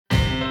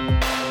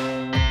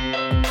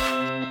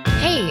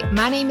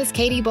My name is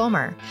Katie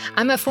Bulmer.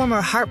 I'm a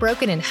former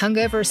heartbroken and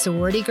hungover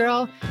sorority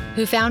girl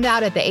who found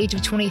out at the age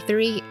of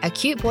 23 a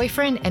cute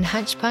boyfriend and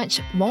hunch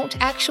punch won't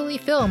actually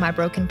fill my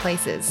broken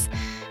places.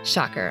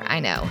 Shocker,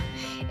 I know.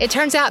 It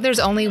turns out there's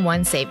only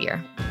one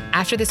savior.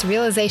 After this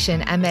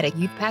realization, I met a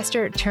youth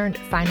pastor turned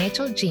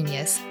financial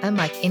genius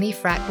unlike any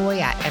frat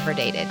boy I ever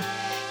dated.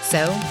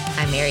 So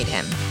I married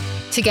him.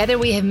 Together,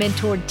 we have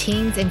mentored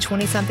teens and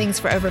 20-somethings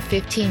for over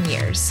 15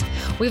 years.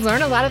 We've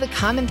learned a lot of the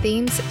common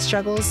themes,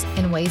 struggles,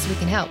 and ways we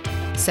can help.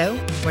 So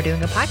we're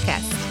doing a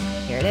podcast.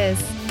 Here it is.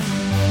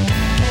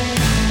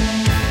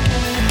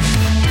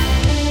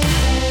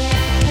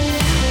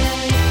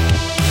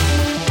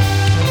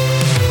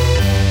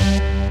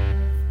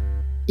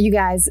 You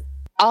guys,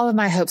 all of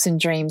my hopes and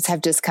dreams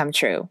have just come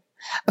true.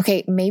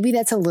 Okay, maybe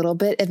that's a little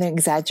bit of an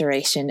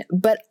exaggeration,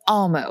 but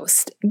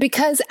almost,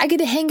 because I get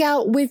to hang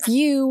out with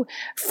you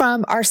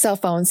from our cell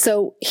phones.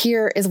 So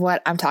here is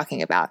what I'm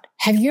talking about.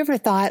 Have you ever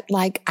thought,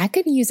 like, I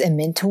could use a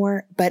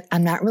mentor, but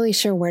I'm not really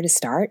sure where to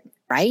start,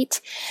 right?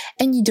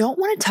 And you don't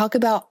want to talk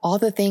about all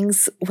the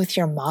things with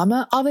your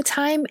mama all the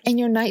time, and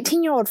your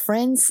 19-year-old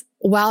friends,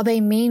 while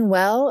they mean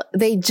well,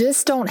 they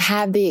just don't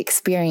have the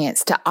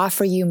experience to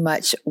offer you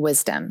much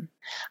wisdom.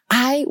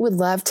 I would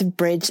love to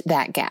bridge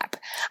that gap.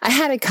 I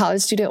had a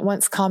college student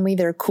once call me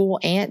their cool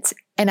aunt,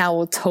 and I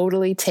will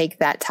totally take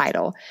that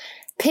title.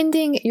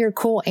 Pending your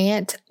cool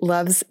aunt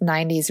loves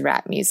 90s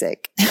rap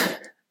music.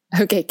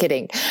 Okay,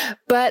 kidding.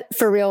 But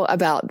for real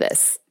about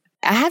this.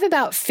 I have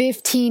about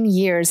 15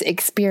 years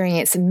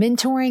experience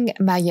mentoring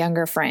my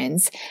younger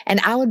friends, and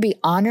I would be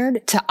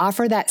honored to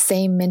offer that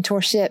same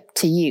mentorship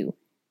to you.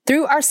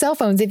 Through our cell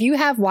phones, if you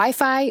have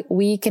Wi-Fi,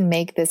 we can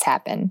make this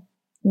happen.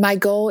 My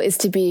goal is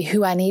to be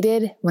who I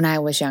needed when I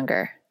was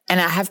younger. And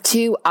I have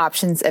two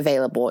options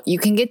available. You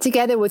can get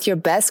together with your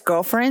best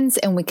girlfriends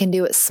and we can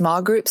do it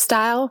small group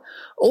style,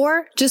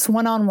 or just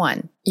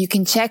one-on-one. You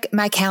can check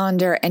my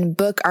calendar and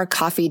book our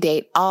coffee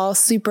date all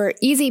super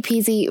easy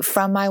peasy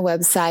from my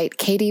website,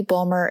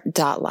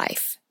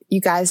 katiebulmer.life.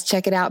 You guys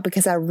check it out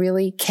because I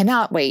really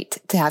cannot wait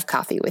to have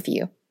coffee with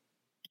you.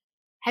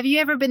 Have you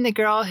ever been the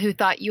girl who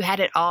thought you had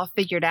it all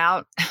figured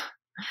out?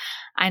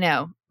 I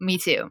know, me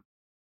too.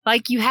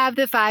 Like, you have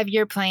the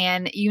 5-year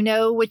plan, you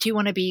know what you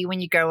want to be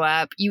when you grow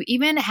up, you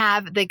even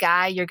have the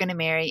guy you're going to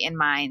marry in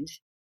mind,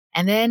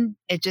 and then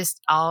it just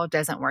all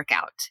doesn't work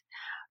out.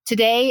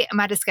 Today,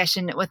 my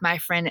discussion with my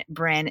friend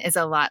Bryn is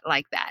a lot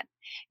like that.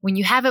 When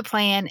you have a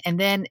plan and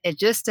then it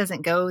just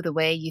doesn't go the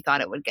way you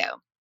thought it would go.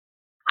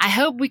 I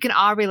hope we can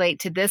all relate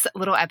to this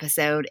little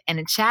episode and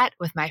a chat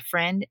with my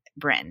friend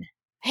Bryn.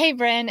 Hey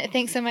Bryn,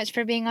 thanks so much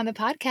for being on the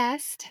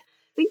podcast.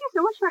 Thank you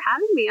so much for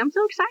having me. I'm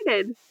so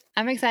excited.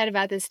 I'm excited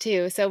about this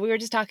too. So we were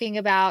just talking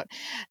about,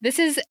 this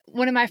is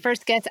one of my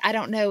first guests I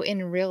don't know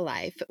in real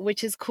life,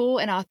 which is cool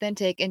and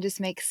authentic and just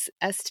makes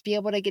us to be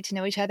able to get to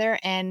know each other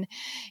and,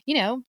 you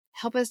know,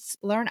 help us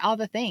learn all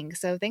the things.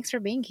 So thanks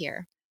for being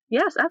here.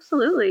 Yes,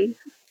 absolutely.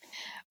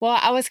 Well,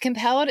 I was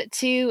compelled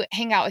to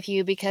hang out with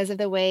you because of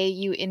the way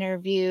you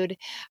interviewed.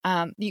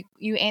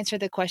 You answered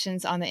the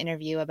questions on the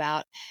interview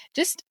about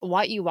just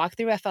what you walk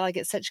through. I felt like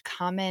it's such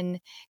common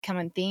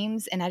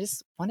themes, and I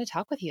just want to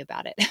talk with you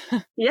about it.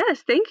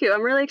 Yes, thank you.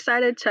 I'm really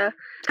excited to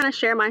kind of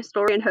share my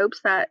story in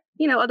hopes that,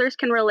 you know, others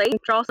can relate and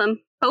draw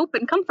some hope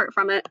and comfort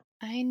from it.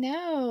 I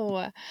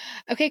know.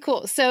 Okay,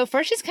 cool. So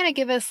first, just kind of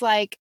give us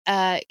like,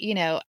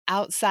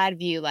 outside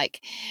view,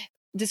 like,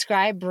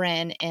 describe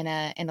Bryn in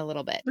a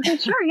little bit. Okay,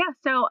 sure. Yeah.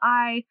 So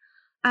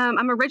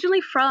I'm originally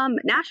from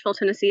Nashville,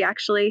 Tennessee,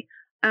 actually,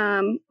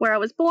 where I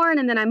was born.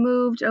 And then I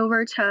moved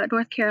over to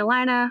North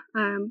Carolina,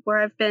 where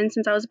I've been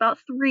since I was about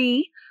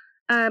 3.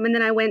 And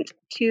then I went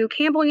to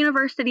Campbell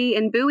University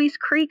in Bowie's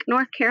Creek,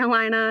 North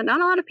Carolina.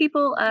 Not a lot of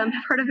people have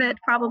heard of it,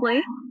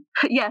 probably.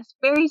 Yes,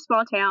 very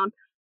small town,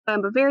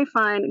 but very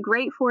fun.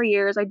 Great 4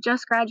 years. I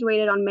just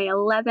graduated on May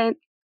 11th,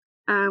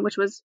 which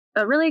was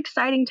a really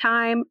exciting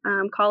time.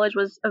 College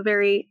was a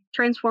very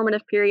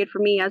transformative period for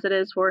me, as it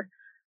is for,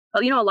 a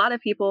lot of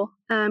people.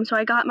 So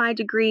I got my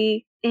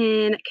degree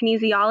in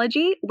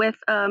kinesiology with,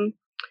 the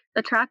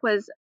track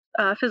was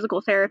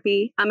physical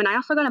therapy. And I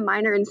also got a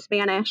minor in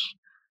Spanish,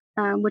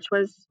 which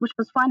was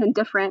fun and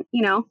different,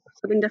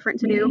 something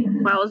different to do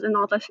while I was in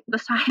all the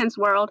science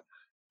world.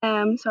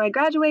 So I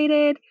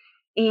graduated,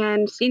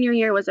 and senior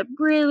year was a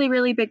really,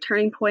 really big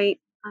turning point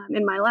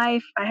in my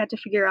life. I had to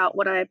figure out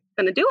what I'm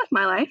going to do with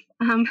my life.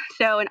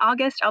 So in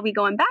August, I'll be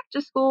going back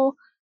to school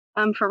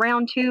for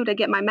round 2 to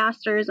get my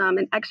master's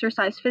in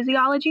exercise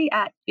physiology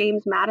at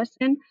James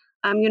Madison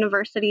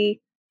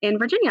University in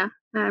Virginia.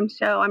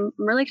 So I'm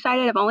really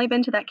excited. I've only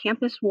been to that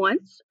campus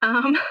once.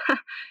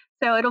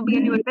 So it'll be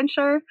a new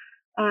adventure.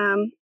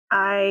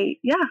 I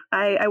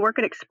work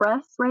at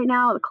Express right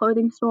now, the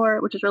clothing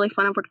store, which is really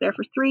fun. I've worked there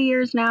for 3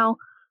 years now.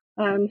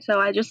 So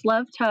I just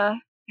love to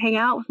hang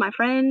out with my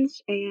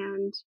friends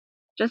and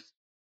just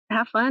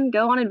have fun,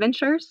 go on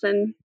adventures,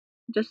 and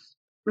just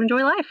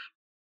enjoy life.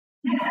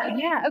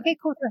 Yeah. Okay,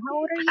 cool. So how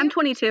old are you? I'm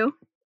 22.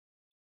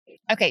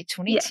 Okay, Yes.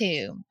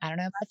 22. I don't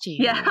know about you.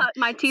 Yeah,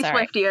 my T Sorry.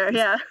 Swift year.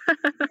 Yeah.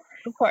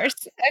 Of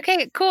course.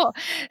 Okay, cool.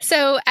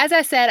 So, as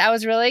I said, I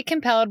was really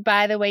compelled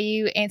by the way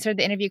you answered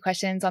the interview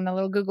questions on the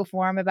little Google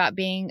form about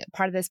being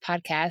part of this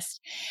podcast.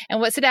 And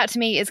what stood out to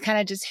me is kind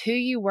of just who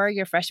you were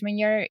your freshman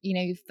year.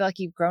 You feel like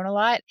you've grown a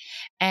lot.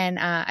 And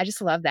I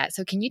just love that.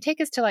 So, can you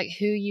take us to like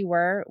who you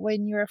were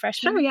when you were a Sure.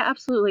 freshman? Yeah,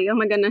 absolutely. Oh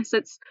my goodness.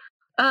 It's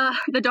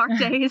the dark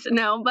days.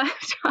 No, but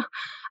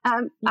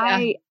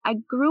Yeah. I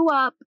grew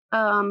up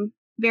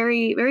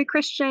very, very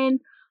Christian.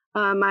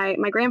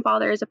 My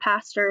grandfather is a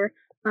pastor,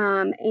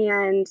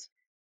 and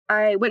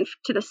I went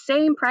to the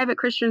same private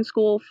Christian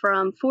school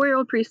from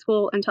 4-year-old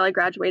preschool until I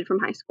graduated from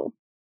high school.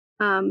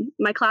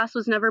 My class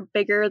was never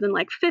bigger than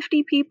like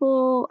 50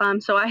 people.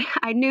 So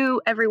I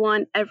knew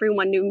everyone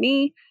knew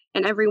me,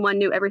 and everyone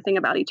knew everything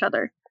about each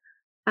other.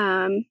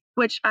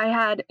 Which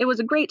it was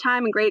a great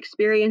time and great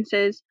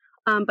experiences.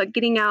 But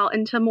getting out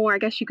into more, I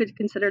guess you could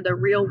consider the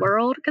real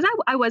world, because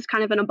I was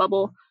kind of in a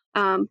bubble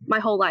my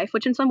whole life,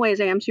 which in some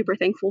ways I am super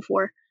thankful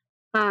for.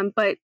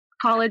 But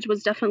college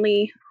was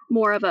definitely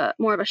more of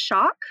a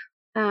shock,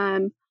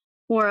 um,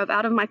 more of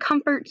out of my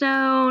comfort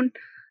zone,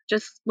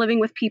 just living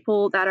with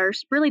people that are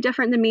really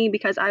different than me,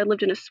 because I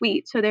lived in a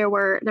suite. So there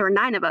were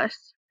 9 of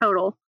us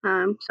total.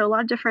 So a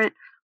lot of different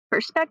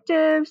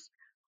perspectives.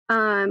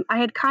 I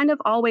had kind of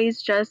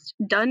always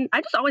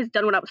always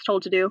done what I was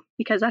told to do,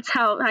 because that's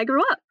how I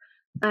grew up.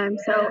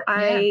 So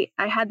I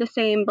had the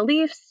same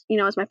beliefs,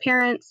 as my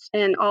parents,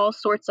 in all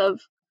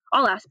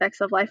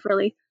aspects of life,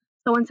 really.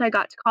 So once I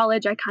got to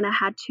college, I kind of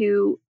had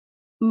to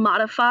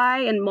modify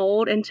and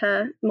mold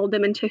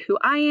them into who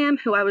I am,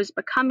 who I was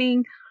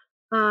becoming.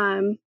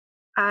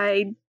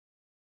 I,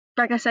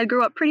 like I said,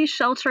 grew up pretty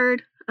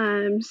sheltered.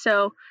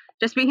 So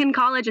just being in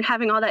college and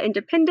having all that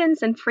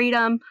independence and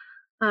freedom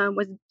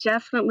was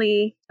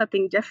definitely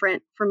something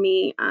different for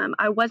me.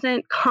 I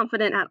wasn't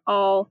confident at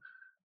all.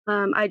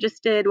 I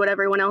just did what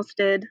everyone else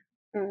did,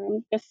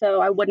 just so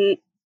I wouldn't,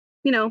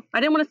 I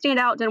didn't want to stand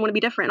out, didn't want to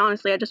be different.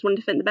 Honestly, I just wanted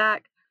to fit in the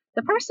back.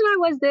 The person I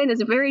was then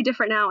is very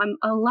different now. I'm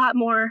a lot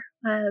more,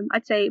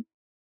 I'd say,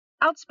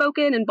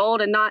 outspoken and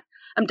bold, and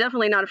I'm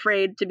definitely not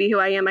afraid to be who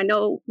I am. I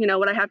know,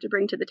 what I have to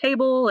bring to the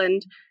table,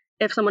 and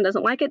if someone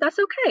doesn't like it, that's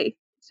okay.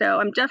 So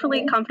I'm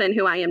definitely confident in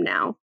who I am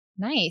now.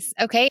 Nice.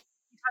 Okay.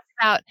 You talked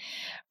about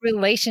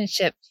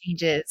relationship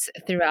changes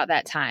throughout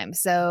that time.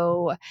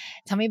 So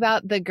tell me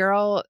about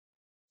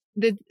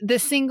the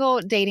single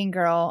dating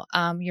girl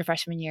your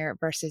freshman year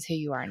versus who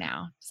you are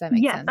now. Does that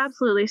make Yes, sense?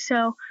 absolutely.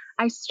 So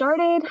I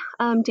started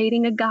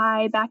dating a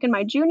guy back in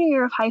my junior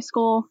year of high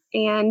school,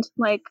 and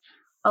like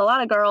a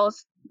lot of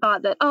girls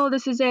thought that, oh,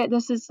 this is it.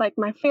 This is like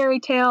my fairy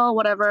tale,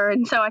 whatever.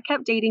 And so I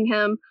kept dating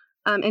him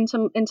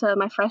into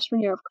my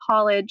freshman year of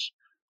college,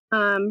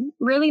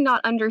 really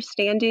not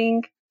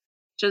understanding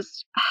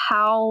just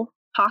how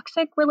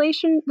toxic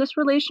this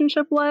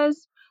relationship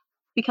was,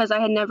 because I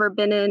had never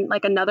been in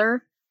like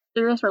another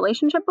serious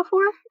relationship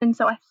before. And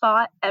so I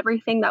thought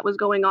everything that was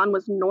going on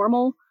was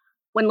normal.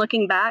 When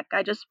looking back,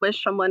 I just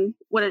wish someone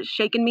would have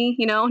shaken me,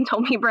 and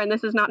told me, Bren,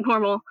 this is not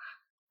normal.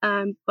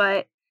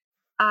 But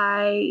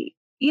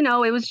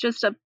it was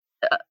just a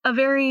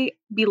very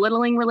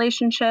belittling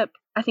relationship.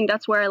 I think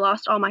that's where I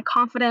lost all my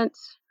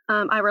confidence.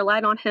 I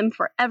relied on him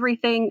for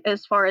everything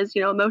as far as,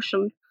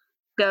 emotion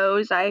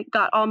goes. I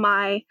got all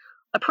my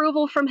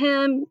approval from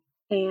him,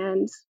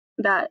 and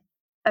that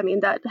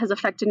has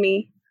affected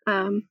me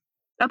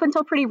up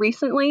until pretty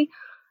recently,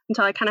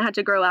 until I kind of had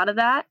to grow out of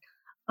that.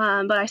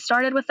 But I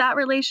started with that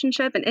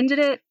relationship and ended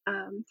it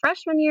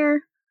freshman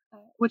year,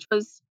 which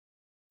was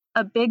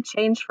a big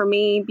change for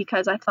me,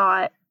 because I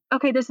thought,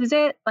 okay, this is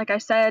it. Like I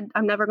said,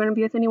 I'm never going to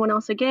be with anyone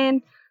else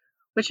again,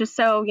 which is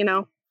so,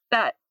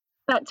 that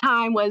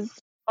time was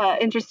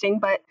interesting.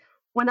 But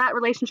when that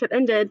relationship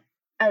ended,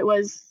 I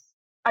was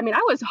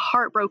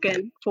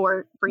heartbroken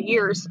for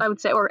years, I would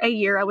say, or a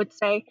year, I would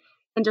say,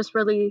 and just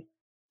really,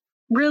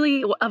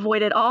 really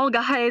avoided all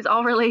guys,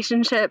 all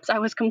relationships. I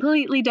was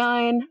completely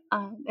done.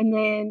 And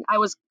then I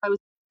was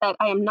that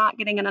I am not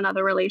getting in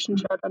another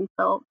relationship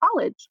until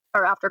college,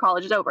 or after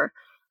college is over.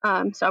 So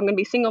I'm going to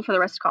be single for the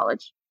rest of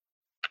college.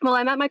 Well,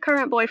 I met my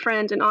current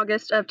boyfriend in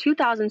August of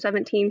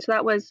 2017. So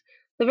that was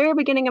the very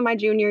beginning of my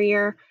junior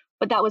year,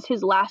 but that was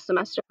his last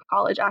semester of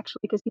college, actually,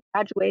 because he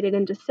graduated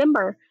in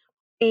December.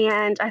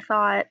 And I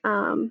thought,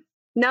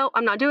 no,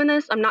 I'm not doing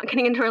this. I'm not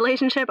getting into a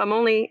relationship. I'm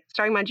only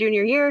starting my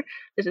junior year.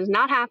 This is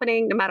not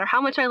happening. No matter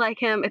how much I like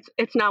him,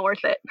 it's not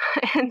worth it.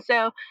 And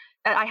so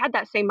I had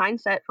that same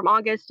mindset from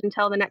August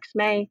until the next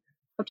May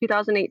of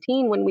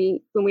 2018, when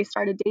we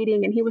started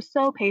dating. And he was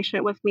so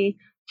patient with me,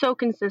 so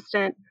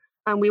consistent.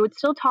 We would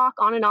still talk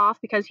on and off,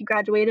 because he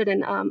graduated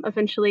and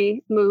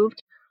eventually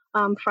moved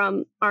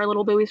from our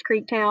little Buies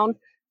Creek town.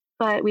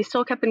 But we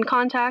still kept in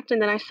contact.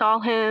 And then I saw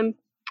him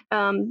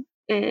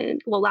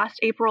last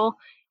April,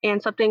 and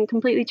something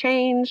completely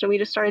changed, and we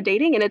just started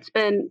dating. And it's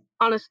been,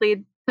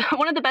 honestly,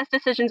 one of the best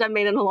decisions I've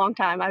made in a long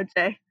time, I would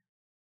say.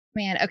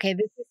 Man, okay,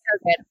 this is so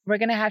good. We're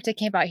going to have to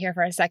camp out here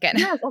for a second.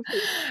 Yes,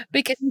 absolutely.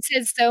 Because you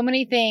said so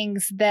many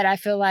things that I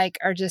feel like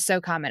are just so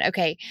common.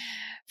 Okay,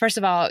 first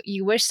of all,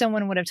 you wish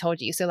someone would have told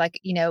you. So like,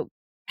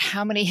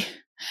 how many,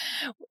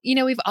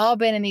 we've all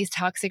been in these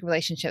toxic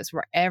relationships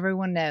where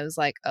everyone knows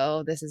like,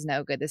 oh, this is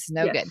no good. This is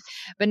no good,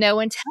 but no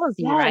one tells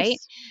you, right?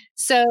 Yes.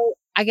 So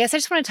I guess I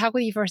just want to talk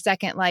with you for a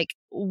second. Like,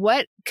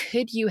 what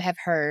could you have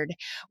heard?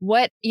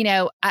 What,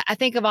 I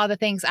think of all the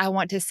things I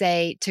want to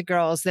say to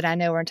girls that I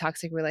know are in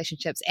toxic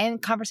relationships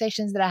and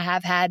conversations that I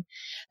have had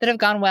that have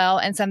gone well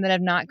and some that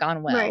have not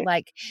gone well. Right.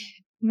 Like,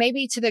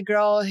 maybe to the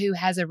girl who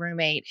has a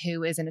roommate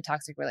who is in a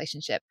toxic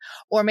relationship,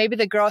 or maybe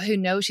the girl who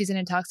knows she's in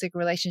a toxic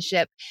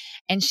relationship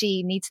and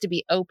she needs to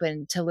be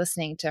open to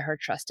listening to her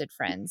trusted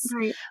friends.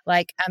 Right.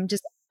 Like,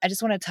 I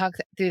just want to talk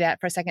through that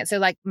for a second. So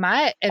like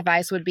my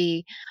advice would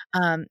be,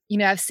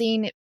 I've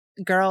seen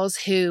girls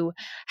who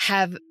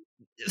have,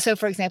 so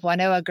for example, I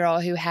know a girl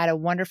who had a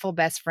wonderful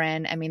best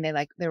friend. I mean,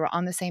 they were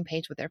on the same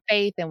page with their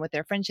faith and with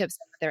their friendships,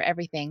 and with their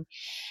everything.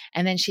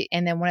 And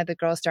then one of the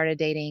girls started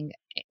dating,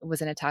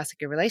 was in a toxic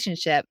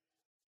relationship.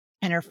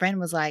 And her friend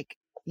was like,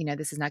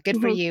 this is not good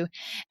for you.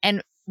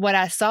 And what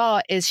I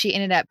saw is she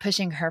ended up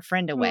pushing her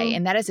friend away.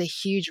 And that is a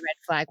huge red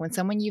flag when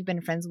someone you've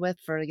been friends with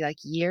for like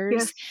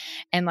years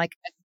and like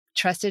a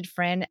trusted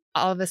friend,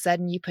 all of a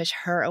sudden you push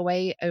her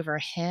away over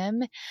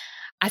him.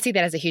 I see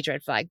that as a huge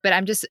red flag, but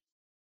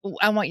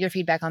I want your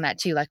feedback on that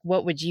too. Like,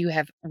 what would you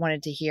have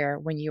wanted to hear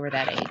when you were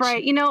that age?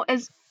 Right.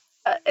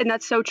 And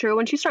that's so true.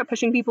 When you start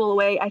pushing people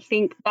away, I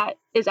think that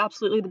is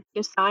absolutely the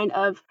biggest sign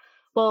of,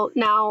 well,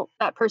 now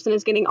that person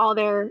is getting all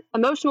their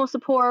emotional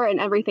support and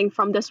everything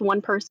from this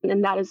one person.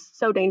 And that is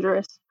so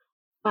dangerous.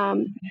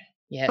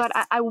 Yes. But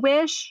I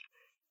wish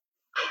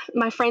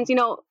my friends,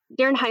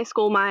 during high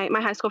school, my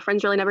high school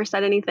friends really never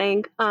said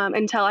anything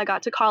until I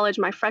got to college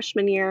my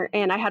freshman year.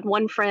 And I had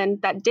one friend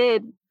that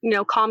did,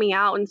 call me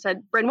out and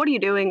said, Bryn, what are you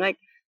doing? Like,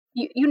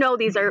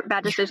 these are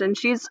bad decisions.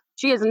 She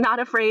is not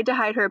afraid to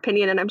hide her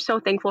opinion. And I'm so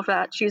thankful for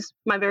that. She's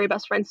my very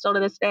best friend still to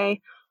this day.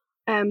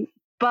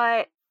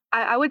 But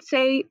I would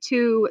say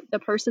to the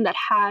person that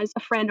has a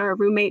friend or a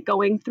roommate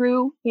going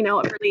through, a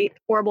really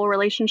horrible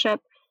relationship,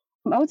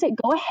 I would say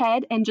go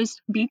ahead and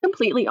just be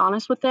completely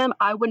honest with them.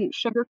 I wouldn't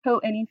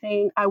sugarcoat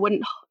anything. I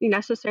wouldn't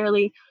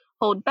necessarily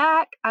hold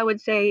back. I would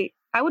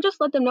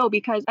just let them know,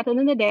 because at the end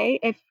of the day,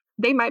 if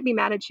they might be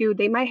mad at you,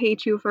 they might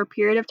hate you for a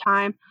period of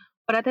time,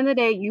 but at the end of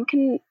the day, you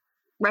can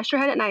rest your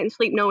head at night and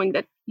sleep knowing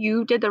that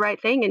you did the right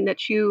thing and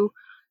that you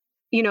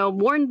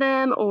warned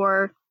them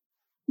or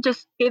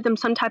just gave them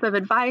some type of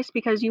advice,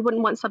 because you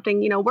wouldn't want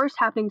something, worse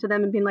happening to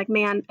them and being like,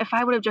 man, if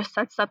I would have just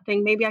said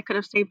something, maybe I could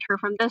have saved her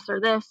from this or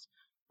this,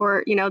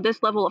 or,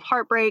 this level of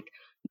heartbreak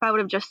if I would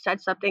have just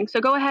said something. So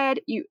go ahead.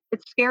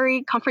 It's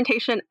scary.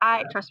 Confrontation.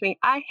 Trust me,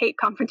 I hate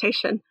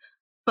confrontation,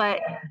 but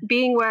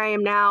being where I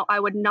am now, I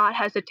would not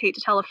hesitate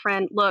to tell a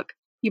friend, look,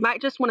 you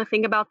might just want to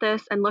think about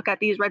this and look at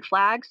these red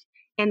flags.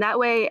 And that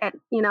way,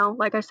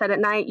 like I said, at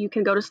night, you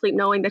can go to sleep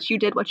knowing that you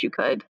did what you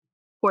could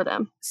for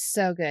them.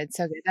 So good.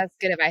 So good. That's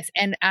good advice.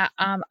 And I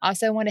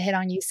also want to hit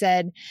on, you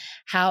said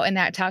how in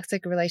that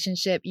toxic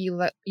relationship, you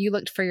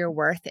looked for your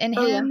worth in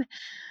him.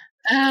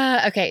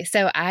 Yeah. Okay.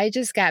 So I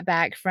just got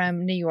back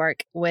from New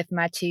York with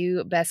my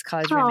two best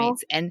college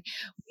roommates, and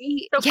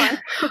we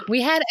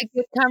had a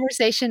good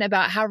conversation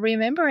about how,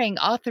 remembering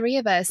all three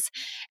of us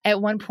at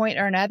one point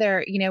or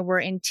another, were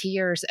in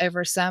tears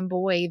over some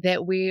boy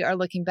that we are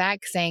looking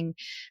back saying,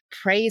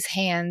 praise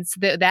hands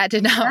that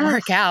did not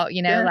work out,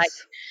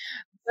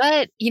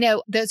 but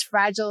those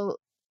fragile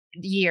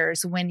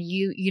years when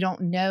you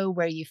don't know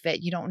where you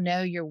fit, you don't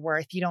know your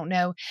worth, you don't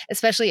know,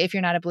 especially if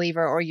you're not a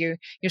believer or you're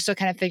still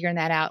kind of figuring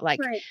that out. Like,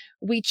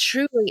 we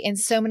truly, and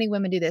so many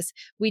women do this,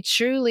 we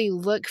truly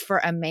look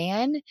for a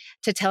man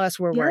to tell us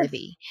we're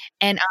worthy.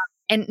 And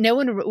no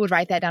one would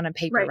write that down on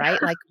paper, right?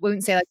 Like, we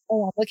wouldn't say like,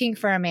 oh, I'm looking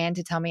for a man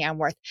to tell me I'm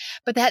worth.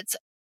 But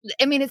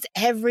it's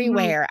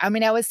everywhere. I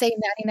mean, I would say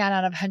 99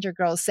 out of 100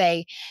 girls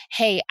say,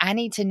 hey, I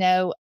need to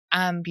know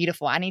I'm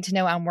beautiful. I need to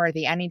know I'm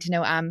worthy. I need to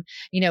know I'm,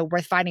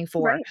 worth fighting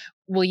for. Right.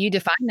 Will you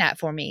define that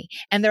for me?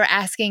 And they're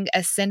asking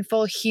a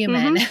sinful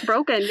human,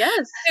 broken,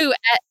 yes,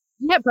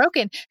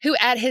 broken, who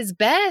at his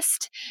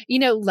best,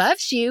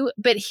 loves you,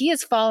 but he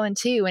has fallen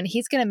too, and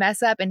he's going to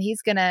mess up, and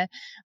he's going to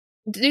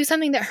do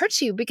something that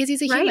hurts you because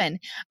he's a human.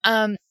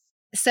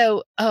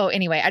 So,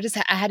 anyway,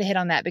 I had to hit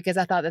on that because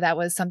I thought that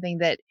was something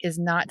that is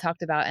not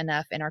talked about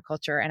enough in our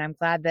culture, and I'm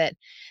glad that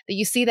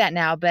you see that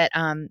now. But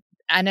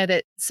I know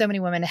that so many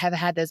women have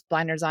had those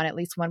blinders on at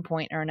least one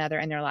point or another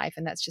in their life.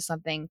 And that's just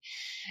something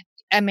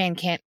a man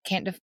can't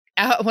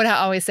what I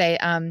always say,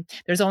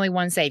 there's only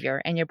one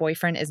savior, and your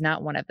boyfriend is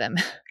not one of them.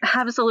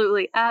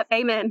 Absolutely.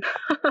 Amen.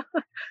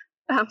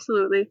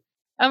 Absolutely.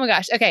 Oh my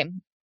gosh. Okay.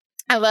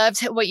 I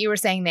loved what you were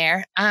saying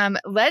there.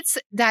 Let's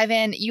dive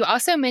in. You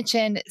also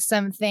mentioned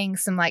some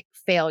things, some like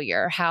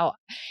failure, how,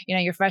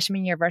 your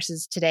freshman year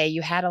versus today,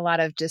 you had a lot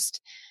of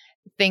just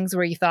things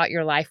where you thought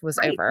your life was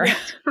over.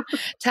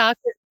 Talk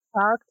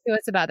to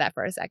us about that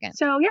for a second.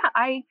 So yeah,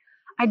 I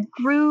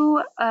grew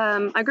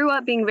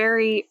up being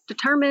very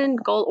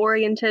determined, goal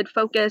oriented,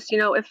 focused.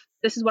 If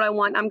this is what I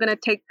want, I'm gonna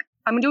do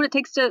what it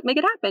takes to make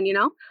it happen.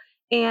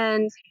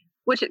 And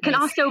which it can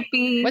Nice. also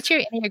be What's your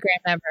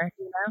Enneagram number?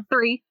 You know?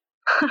 3.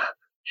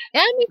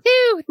 Yeah, me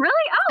too. Really?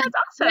 Oh, that's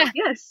awesome.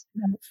 Yeah. Yes.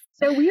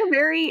 So we are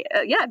very,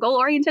 goal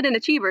oriented and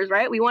achievers,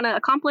 right? We want to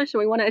accomplish and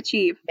we want to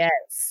achieve.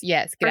 Yes.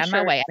 Get For out of my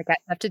sure. way. I got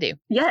stuff to do.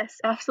 Yes,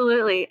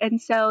 absolutely.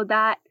 And so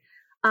that,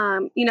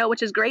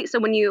 which is great. So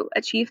when you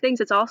achieve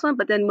things, it's awesome.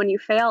 But then when you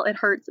fail, it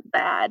hurts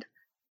bad.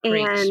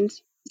 Preach. And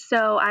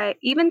so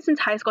even since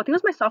high school, I think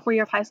it was my sophomore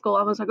year of high school,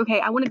 I was like, okay,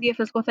 I want to be a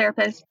physical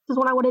therapist. This is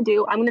what I want to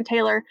do. I'm going to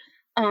tailor,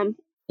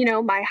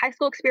 my high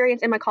school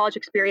experience and my college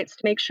experience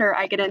to make sure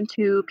I get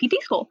into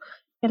PT school.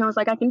 And I was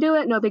like, I can do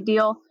it. No big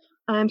deal.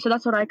 So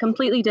that's what I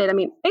completely did. I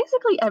mean,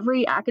 basically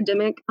every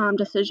academic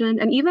decision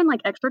and even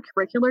like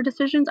extracurricular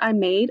decisions I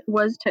made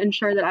was to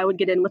ensure that I would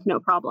get in with no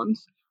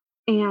problems.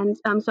 And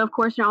so, of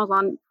course, I was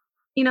on,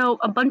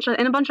 a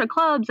bunch of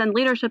clubs and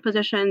leadership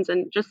positions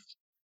and just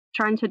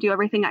trying to do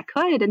everything I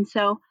could. And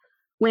so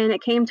when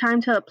it came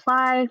time to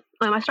apply,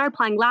 I started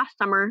applying last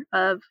summer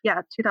of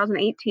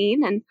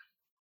 2018 and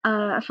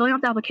filling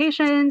out the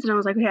applications. And I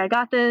was like, okay, I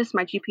got this.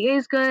 My GPA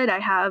is good. I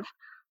have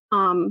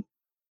a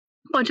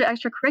bunch of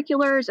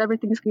extracurriculars.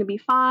 Everything's going to be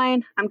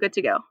fine. I'm good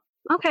to go.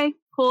 Okay,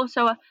 cool.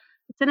 So I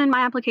sent in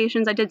my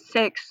applications. I did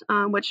 6,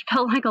 which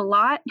felt like a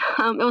lot.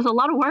 It was a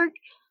lot of work,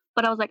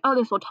 but I was like, oh,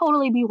 this will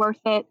totally be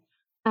worth it.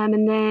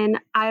 And then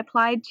I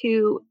applied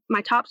to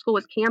my top school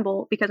was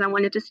Campbell because I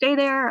wanted to stay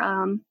there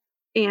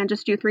and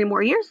just do 3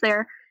 more years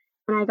there.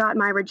 And I got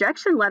my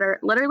rejection letter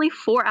literally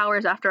 4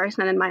 hours after I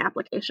sent in my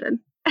application.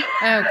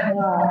 Oh,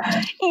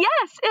 God.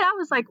 Yes. And I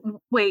was like,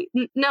 wait,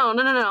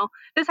 no.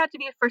 This had to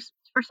be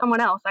for someone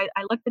else. I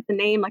looked at the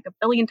name like a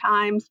billion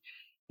times.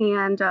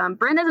 And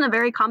Brent isn't a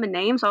very common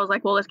name. So I was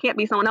like, well, this can't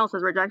be someone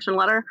else's rejection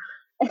letter.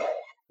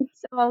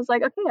 So I was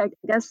like, okay, I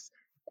guess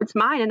it's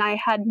mine. And I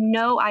had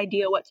no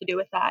idea what to do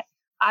with that.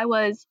 I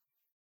was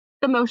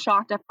the most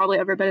shocked I've probably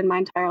ever been in my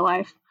entire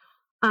life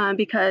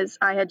because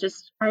I had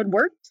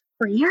worked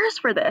for years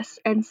for this.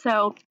 And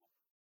so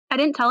I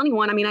didn't tell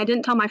anyone. I mean, I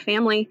didn't tell my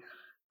family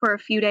for a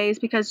few days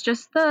because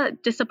just the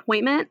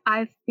disappointment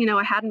I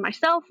had in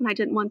myself, and I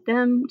didn't want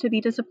them to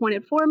be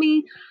disappointed for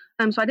me.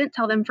 So I didn't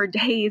tell them for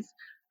days.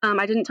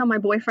 I didn't tell my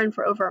boyfriend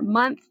for over a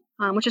month,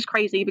 which is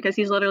crazy because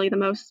he's literally the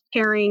most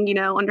caring,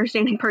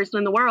 understanding person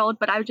in the world.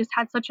 But I just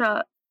had such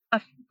a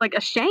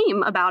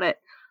shame about it.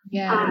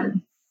 Yeah.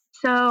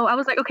 So I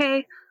was like,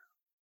 okay,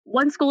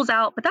 one school's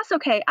out, but that's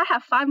okay. I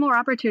have 5 more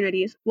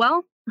opportunities.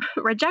 Well,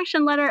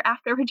 rejection letter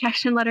after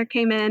rejection letter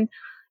came in,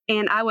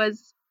 and I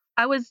was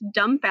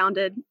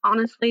dumbfounded,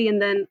 honestly.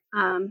 And then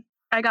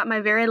I got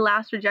my very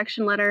last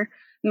rejection letter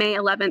May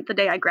 11th, the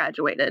day I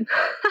graduated.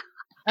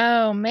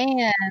 Oh,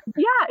 man.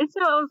 Yeah. And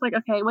so I was like,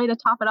 okay, way to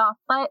top it off.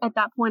 But at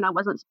that point, I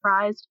wasn't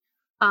surprised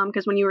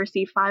because when you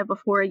receive 5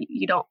 before,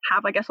 you don't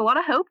have, I guess, a lot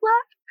of hope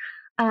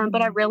left.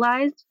 But I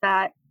realized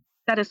that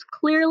is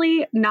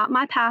clearly not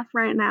my path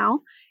right now.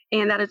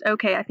 And that is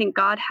okay. I think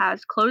God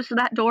has closed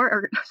that door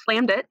or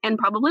slammed it and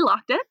probably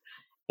locked it.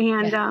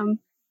 And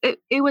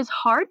it was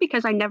hard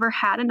because I never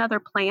had another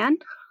plan.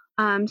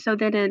 So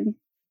then in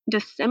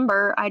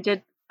December, I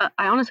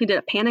honestly did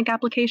a panic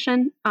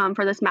application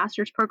for this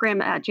master's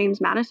program at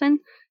James Madison,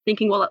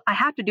 thinking, well, I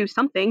have to do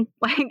something.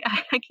 Like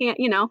I can't,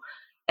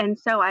 And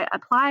so I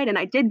applied and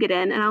I did get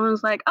in, and I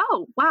was like,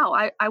 oh, wow,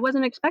 I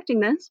wasn't expecting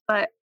this,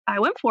 but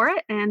I went for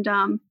it.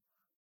 And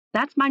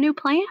that's my new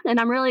plan. And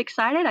I'm really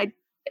excited.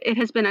 It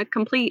has been a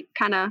complete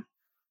kind of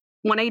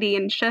 180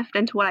 and shift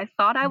into what I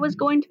thought I was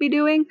going to be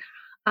doing.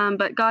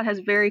 But God has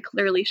very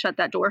clearly shut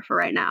that door for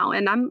right now.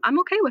 And I'm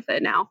okay with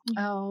it now.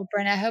 Oh,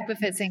 Brent, I hope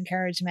if it's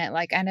encouragement,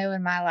 like I know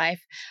in my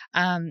life,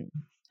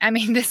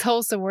 this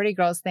whole sorority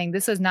girls thing,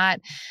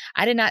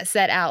 I did not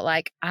set out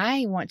like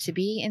I want to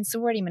be in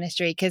sorority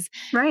ministry because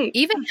right.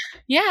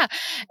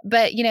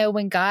 But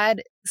when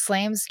God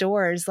slams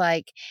doors,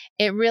 like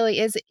it really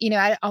is,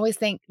 I always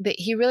think that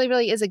he really,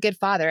 really is a good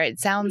father. It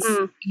sounds,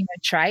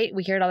 trite.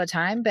 We hear it all the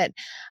time, but,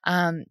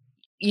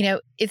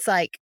 it's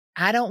like,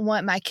 I don't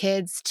want my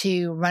kids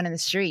to run in the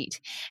street.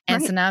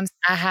 And sometimes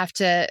I have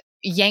to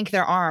yank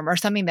their arm or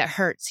something that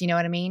hurts, you know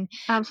what I mean?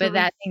 Absolutely.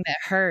 But that thing that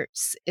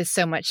hurts is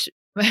so much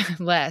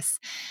less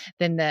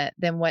than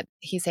what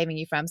he's saving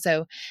you from.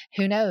 So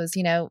who knows,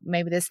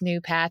 maybe this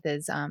new path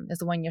is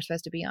the one you're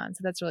supposed to be on.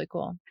 So that's really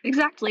cool.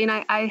 Exactly. And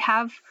I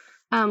have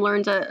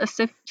learned a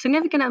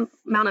significant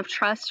amount of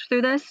trust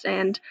through this.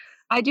 And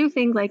I do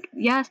think like,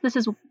 yes, this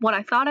is what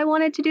I thought I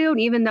wanted to do. And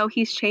even though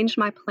he's changed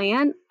my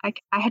plan, I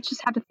had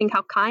just had to think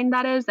how kind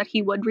that is that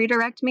he would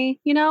redirect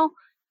me,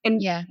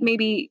 and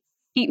maybe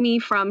keep me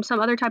from some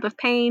other type of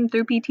pain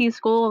through PT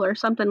school or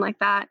something like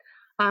that.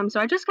 So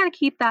I just got to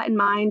keep that in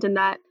mind, and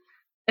that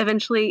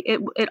eventually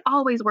it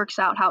always works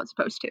out how it's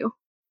supposed to.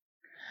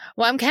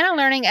 Well, I'm kind of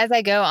learning as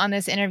I go on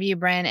this interview,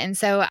 Brent. And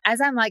so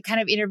as I'm like kind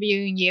of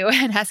interviewing you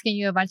and asking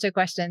you a bunch of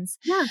questions,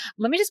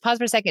 let me just pause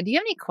for a second. Do you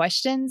have any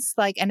questions?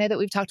 Like, I know that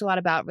we've talked a lot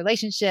about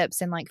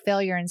relationships and like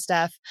failure and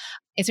stuff.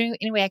 Is there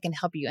any way I can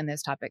help you in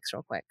those topics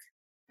real quick?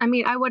 I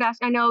mean, I would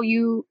ask, I know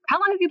how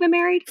long have you been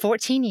married?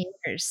 14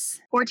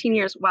 years. 14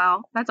 years.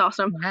 Wow. That's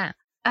awesome. Yeah.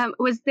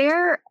 Was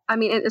there, I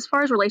mean, as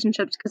far as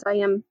relationships, because I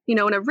am, in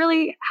a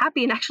really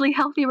happy and actually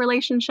healthy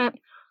relationship,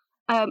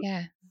 um,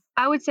 Yeah.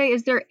 I would say,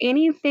 is there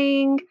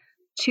anything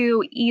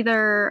to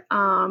either,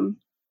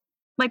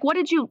 like, what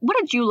did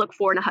you look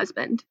for in a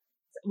husband?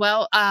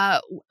 Well,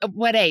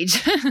 what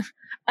age?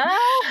 Uh,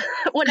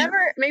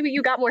 Whenever maybe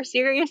you got more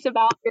serious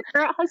about your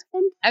current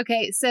husband.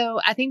 Okay, so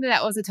I think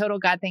that was a total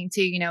God thing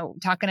too,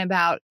 talking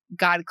about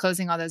God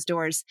closing all those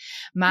doors.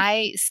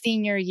 My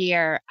senior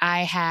year,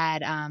 I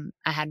had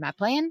my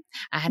plan,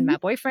 I had Mhm. my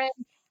boyfriend,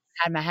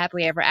 I had my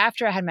happily ever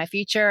after, I had my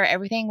future,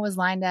 everything was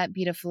lined up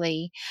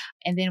beautifully,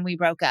 and then we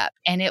broke up.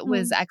 And it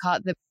was, Mm, I call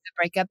it the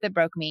breakup that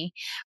broke me.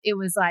 It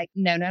was like,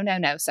 no, no, no,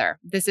 no, sir.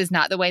 This is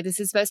not the way this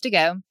is supposed to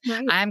go.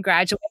 right. I'm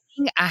graduating.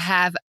 I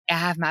have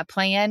my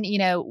plan.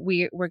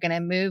 We're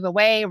gonna move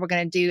away. We're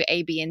gonna do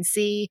A, B, and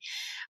C.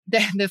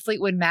 The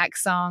Fleetwood Mac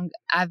song,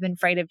 I've been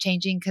afraid of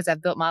changing because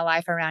I've built my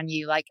life around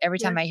you. Like every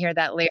time Yes. I hear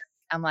that lyric,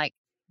 I'm like,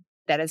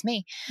 that is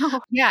me.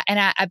 Oh, Yeah. And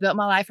I built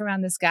my life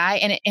around this guy,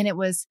 and it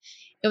was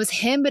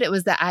him, but it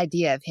was the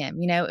idea of him.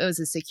 It was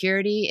a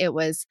security. It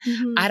was,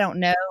 mhm. I don't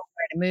know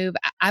where to move.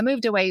 I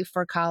moved away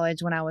for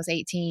college when I was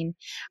 18.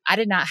 I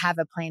did not have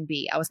a plan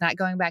B. I was not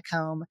going back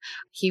home.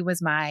 He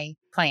was my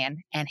plan,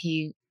 and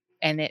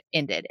it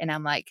ended. And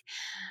I'm like,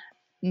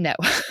 no.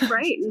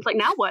 Right. It's like,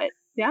 now what?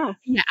 Yeah.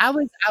 Yeah, I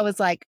was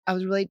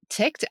really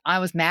ticked. I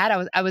was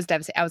mad. I was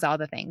devastated. I was all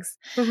the things.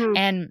 Mhm.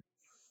 And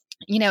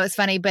it's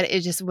funny, but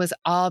it just was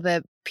all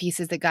the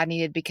pieces that God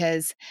needed,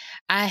 because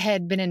I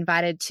had been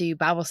invited to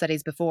Bible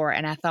studies before,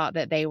 and I thought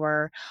that they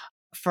were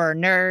for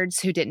nerds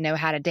who didn't know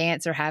how to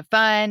dance or have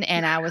fun,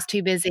 and I was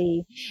too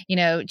busy,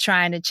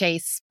 trying to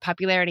chase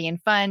popularity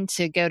and fun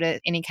to go to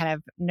any kind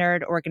of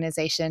nerd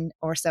organization,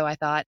 or so I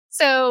thought.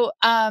 So,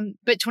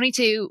 but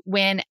 22,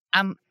 when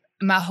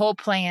my whole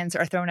plans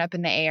are thrown up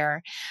in the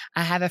air.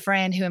 I have a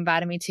friend who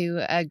invited me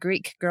to a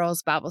Greek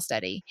girls Bible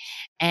study.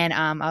 And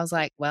I was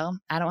like, well,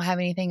 I don't have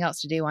anything else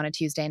to do on a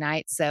Tuesday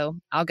night, so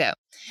I'll go.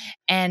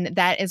 And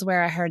that is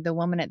where I heard the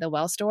woman at the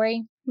well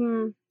story.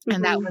 Mm,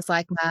 And that mhm. was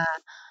like my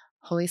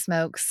holy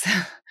smokes.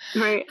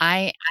 Right.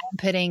 I'm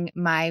putting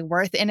my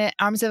worth in the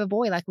arms of a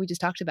boy, like we just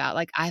talked about.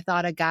 Like I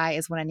thought a guy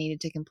is what I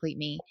needed to complete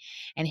me.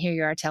 And here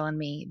you are telling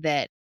me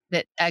that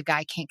a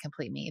guy can't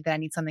complete me, that I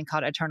need something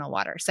called eternal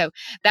water. So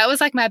that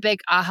was like my big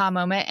aha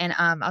moment. And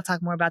I'll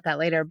talk more about that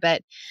later.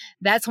 But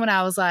that's when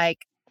I was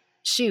like,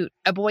 shoot,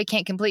 a boy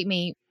can't complete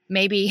me.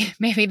 Maybe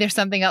there's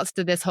something else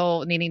to this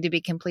whole needing to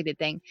be completed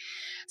thing.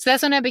 So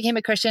that's when I became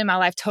a Christian. My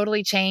life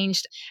totally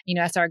changed.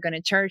 I started going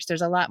to church.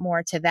 There's a lot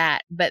more to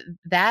that. But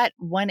that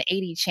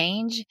 180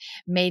 change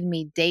made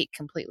me date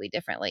completely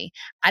differently.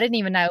 I didn't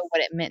even know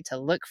what it meant to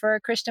look for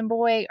a Christian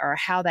boy or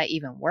how that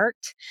even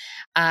worked.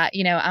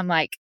 I'm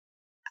like,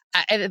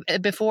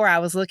 before I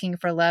was looking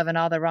for love in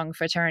all the wrong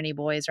fraternity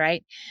boys,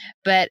 right?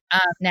 But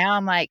now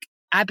I'm like,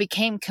 I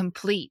became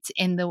complete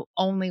in the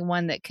only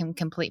one that can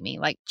complete me,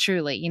 like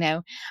truly,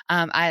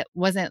 I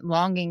wasn't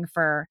longing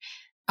for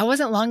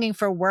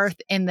worth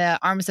in the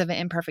arms of an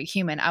imperfect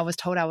human. I was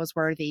told I was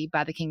worthy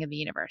by the King of the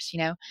universe.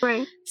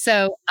 Right.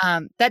 So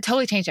that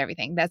totally changed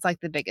everything. That's like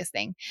the biggest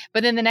thing.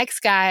 But then the next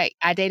guy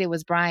I dated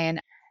was Brian.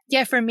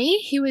 Yeah, for me,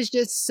 he was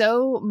just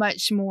so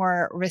much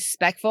more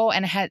respectful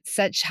and had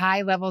such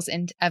high levels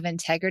of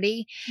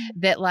integrity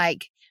that,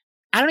 like,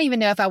 I don't even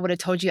know if I would have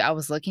told you I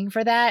was looking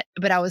for that,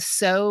 but I was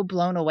so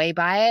blown away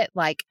by it.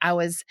 Like,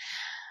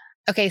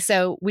 okay,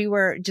 so we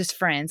were just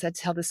friends. I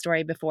told the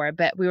story before,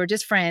 but we were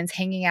just friends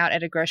hanging out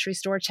at a grocery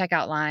store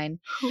checkout line.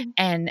 Oh,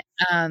 And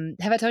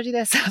have I told you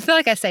this? I feel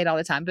like I say it all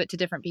the time, but to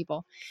different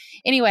people.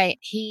 Anyway,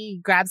 he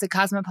grabs a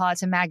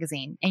Cosmopolitan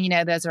magazine,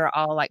 and those are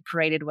all like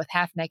paraded with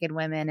half naked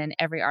women and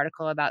every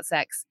article about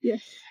sex.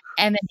 yes.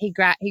 And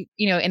then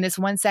in this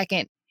 1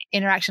 second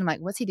interaction, I'm like,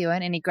 what's he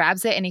doing? And he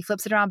grabs it and he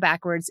flips it around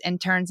backwards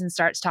and turns and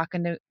starts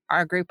talking to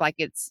our group like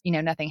it's,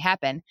 nothing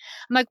happened.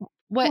 I'm like,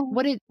 Oh,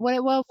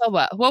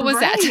 what was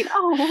that? right.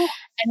 Oh,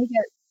 And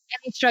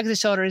he shrugs his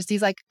shoulders.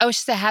 He's like, oh, it's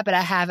just a habit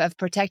I have of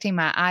protecting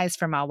my eyes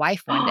for my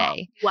wife one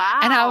day.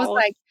 And I was wow.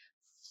 like,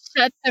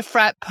 shut the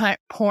front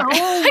porn.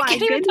 Oh I my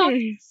can't even talk.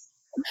 goodness.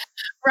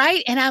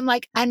 Right. And I'm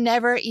like, I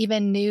never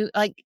even knew,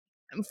 like,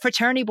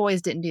 fraternity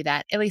boys didn't do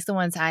that, at least the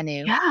ones I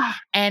knew. Yeah.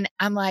 And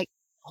I'm like,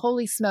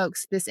 holy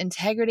smokes, this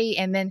integrity.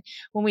 And then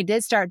when we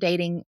did start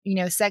dating,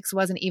 sex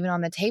wasn't even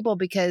on the table,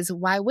 because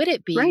why would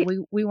it be? Right.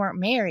 We weren't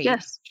married.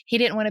 Yes. He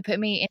didn't want to put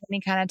me in any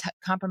kind of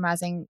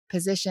compromising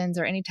positions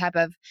or any type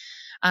of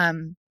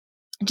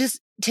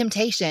just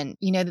temptation.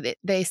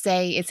 They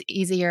say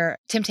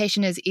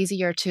temptation is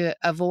easier to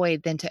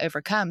avoid than to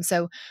overcome.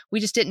 So we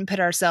just didn't put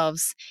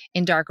ourselves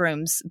in dark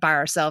rooms by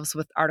ourselves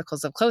with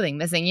articles of clothing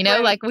missing,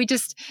 Right. like we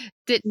just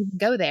didn't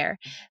go there.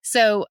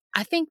 So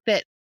I think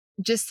that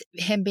just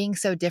him being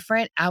so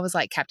different, I was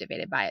like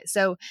captivated by it.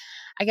 So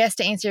I guess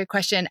to answer your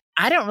question,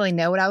 I don't really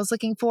know what I was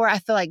looking for. I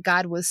feel like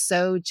God was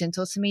so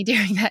gentle to me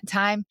during that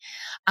time.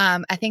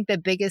 I think the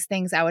biggest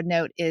things I would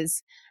note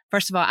is,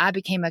 first of all, I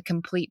became a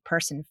complete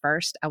person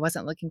first. I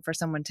wasn't looking for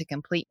someone to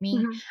complete me.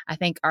 Mhm. I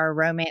think our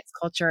romance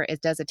culture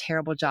does a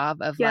terrible job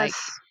of like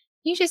Yes.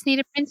 you just need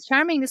a Prince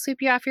Charming to sweep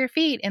you off your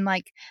feet. And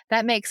like,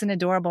 that makes an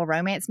adorable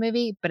romance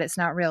movie, but it's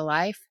not real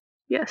life.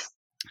 Yes.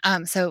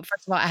 So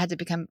first of all, I had to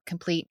become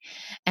complete.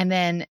 And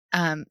then,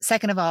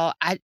 second of all,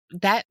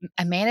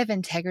 a man of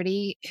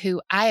integrity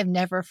who I have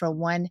never for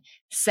 1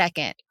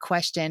 second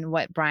questioned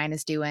what Brian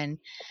is doing,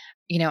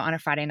 on a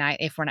Friday night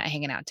if we're not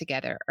hanging out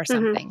together or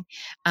something.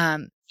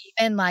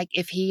 Even like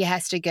if he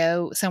has to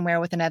go somewhere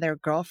with another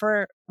girl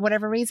for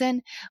whatever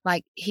reason,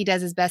 like he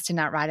does his best to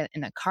not ride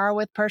in a car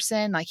with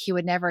person. Like he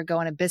would never go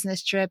on a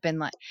business trip. And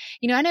like,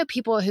 I know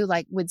people who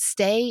like would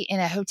stay in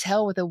a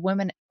hotel with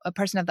a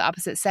person of the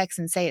opposite sex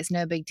and say it's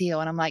no big deal.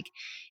 And I'm like,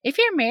 if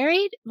you're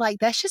married, like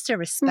that's just a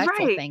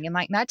respectful Right. thing. And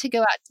like not to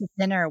go out to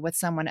dinner with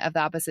someone of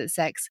the opposite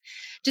sex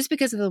just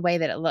because of the way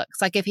that it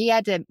looks. Like if he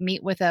had to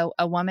meet with a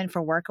woman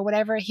for work or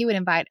whatever, he would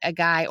invite a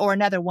guy or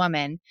another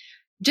woman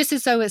just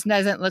so it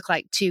doesn't look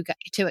like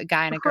a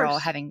guy and a girl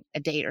having a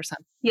date or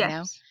something,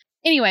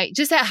 Anyway,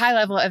 just that high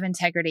level of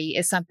integrity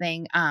is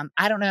something,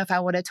 I don't know if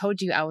I would have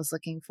told you I was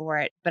looking for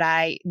it, but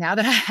now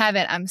that I have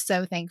it, I'm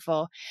so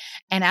thankful.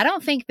 And I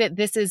don't think that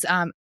this is,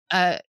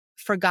 a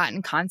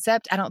forgotten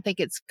concept. I don't think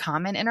it's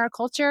common in our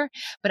culture,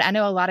 but I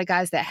know a lot of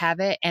guys that have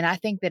it. And I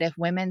think that if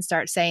women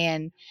start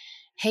saying,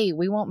 hey,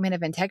 we want men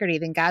of integrity,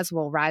 then guys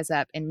will rise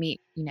up and meet,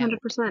 100%,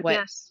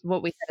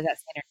 what we said as that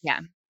standard.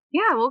 Yeah.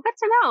 Yeah. Well, good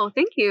to know.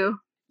 Thank you.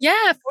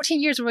 Yeah.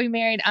 14 years we'll be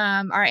married.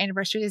 Our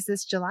anniversary is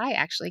this July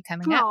actually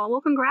coming up. Oh,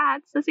 well,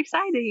 congrats. That's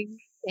exciting.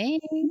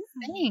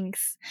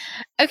 Thanks.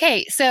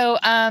 Okay. So,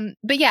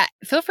 but yeah,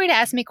 feel free to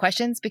ask me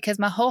questions because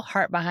my whole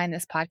heart behind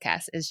this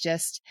podcast is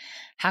just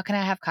how can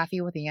I have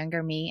coffee with a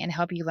younger me and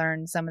help you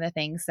learn some of the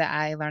things that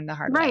I learned the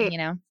hard way,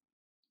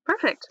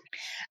 Perfect.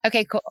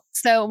 Okay, cool.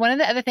 So one of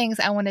the other things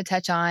I want to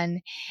touch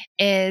on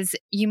is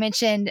you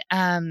mentioned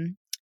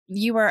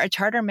you were a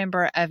charter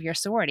member of your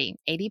sorority,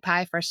 AD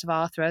Pi. First of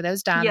all, throw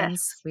those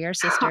diamonds. Yes. We are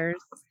sisters.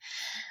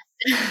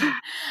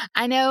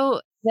 I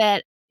know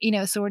that,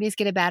 sororities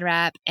get a bad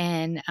rap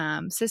and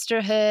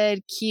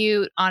sisterhood,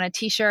 cute on a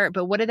t-shirt,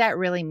 but what did that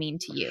really mean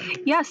to you?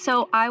 Yeah,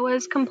 so I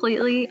was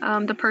completely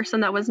the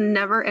person that was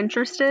never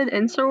interested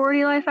in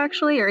sorority life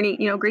actually, or any,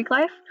 Greek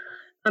life.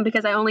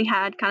 Because I only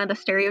had kind of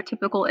the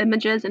stereotypical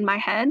images in my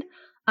head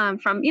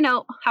from,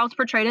 how it's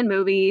portrayed in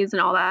movies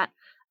and all that.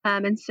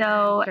 And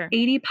so Sure.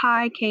 AD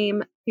Pi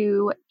came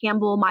to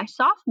Campbell my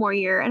sophomore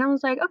year. And I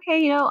was like,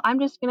 okay, I'm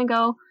just going to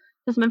go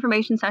to some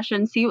information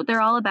sessions, see what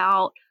they're all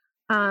about.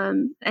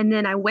 And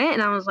then I went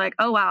and I was like,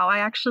 oh, wow, I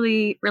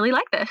actually really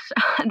like this.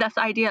 That's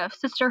the idea of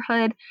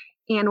sisterhood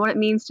and what it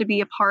means to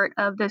be a part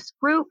of this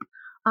group.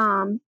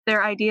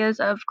 Their ideas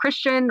of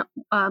Christian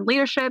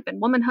leadership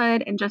and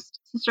womanhood and just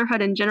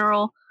sisterhood in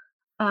general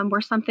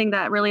were something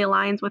that really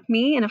aligns with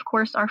me. And of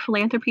course, our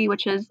philanthropy,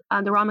 which is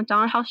the Ronald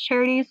McDonald House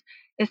Charities,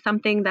 is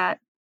something that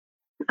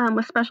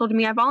was special to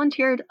me. I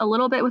volunteered a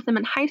little bit with them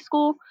in high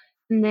school.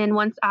 And then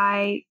once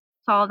I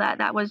saw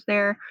that was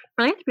their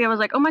philanthropy, I was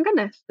like, oh my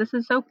goodness, this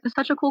is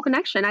such a cool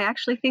connection. I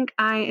actually think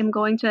I am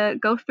going to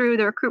go through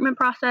the recruitment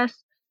process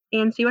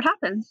and see what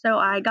happens. So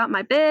I got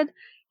my bid.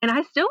 And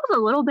I still was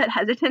a little bit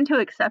hesitant to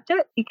accept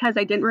it because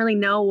I didn't really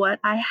know what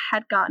I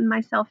had gotten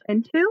myself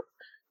into.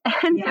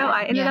 And so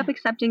I ended up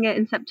accepting it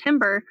in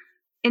September.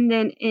 And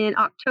then in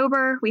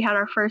October, we had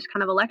our first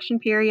kind of election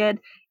period.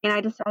 And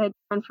I decided to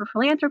run for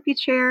philanthropy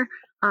chair,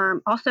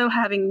 also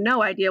having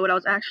no idea what I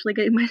was actually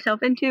getting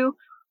myself into.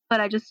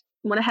 But I just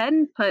went ahead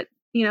and put,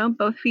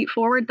 both feet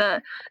forward.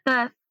 The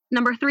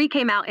number 3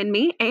 came out in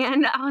me.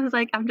 And I was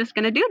like, I'm just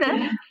going to do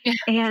this. Yeah.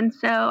 And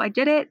so I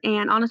did it.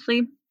 And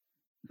honestly,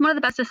 one of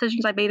the best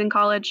decisions I made in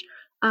college,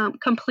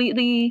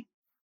 completely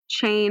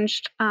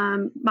changed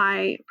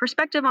my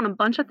perspective on a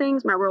bunch of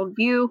things, my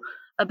worldview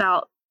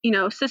about,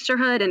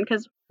 sisterhood. And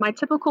because my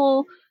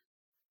typical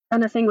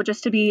kind of thing would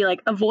just to be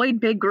like, avoid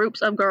big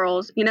groups of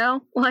girls,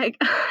 like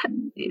I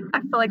feel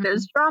like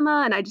there's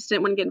drama and I just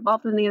didn't want to get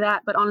involved with any of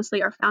that. But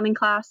honestly, our founding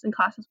class and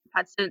classes we've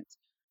had since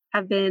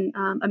have been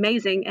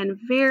amazing and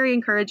very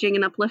encouraging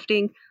and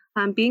uplifting.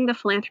 Being the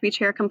philanthropy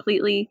chair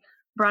completely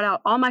brought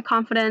out all my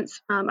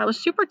confidence. I was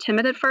super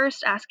timid at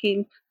first,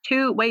 asking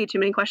way too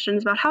many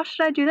questions about how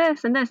should I do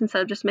this and this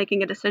instead of just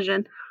making a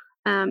decision.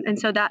 And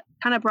so that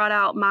kind of brought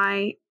out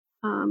my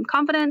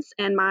confidence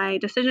and my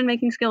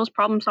decision-making skills,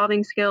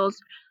 problem-solving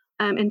skills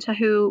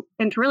into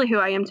really who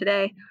I am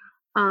today.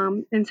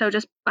 And so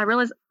I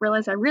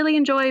realized I really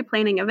enjoy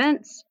planning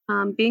events,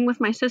 being with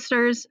my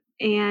sisters,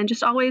 and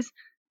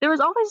there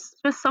was always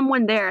just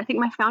someone there. I think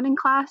my founding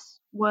class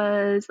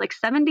was like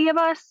 70 of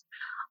us.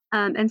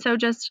 And so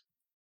just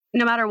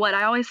no matter what,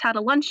 I always had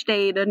a lunch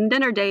date and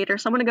dinner date or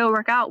someone to go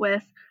work out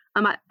with.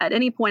 At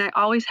any point, I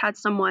always had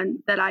someone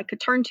that I could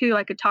turn to,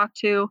 I could talk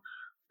to.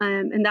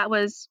 And that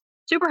was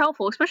super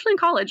helpful, especially in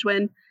college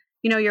when,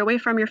 you're away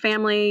from your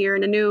family, you're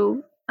in a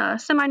new,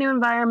 semi-new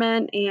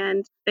environment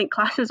and think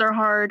classes are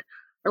hard,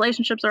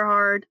 relationships are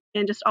hard,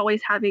 and just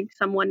always having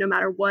someone, no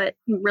matter what,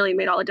 really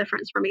made all the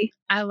difference for me.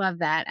 I love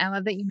that. I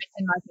love that you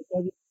mentioned like the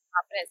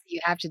confidence that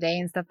you have today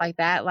and stuff like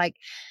that. Like,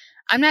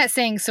 I'm not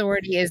saying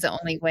sorority is the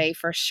only way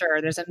for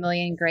sure. There's a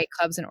million great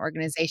clubs and Right.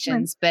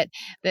 organizations, but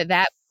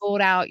that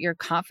pulled out your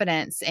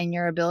confidence and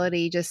your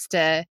ability just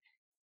to,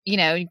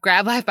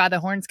 grab life by the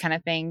horns kind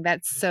of thing.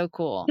 That's so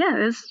cool. Yeah,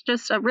 it's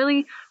just a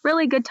really,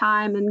 really good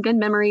time and good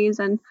memories.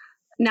 And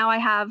now I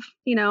have,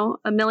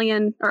 a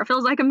million, or it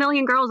feels like a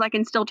million girls I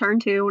can still turn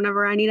to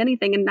whenever I need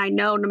anything. And I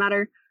know no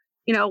matter,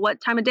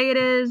 what time of day it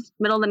is,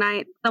 middle of the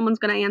night, someone's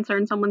going to answer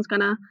and someone's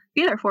going to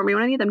be there for me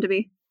when I need them to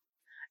be.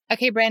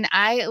 Okay, Bryn,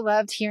 I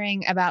loved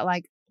hearing about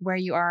like where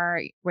you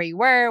are, where you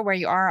were, where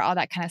you are, all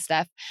that kind of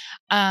stuff.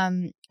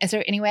 Is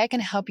there any way I can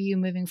help you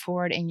moving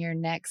forward in your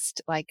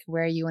next, like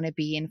where you want to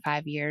be in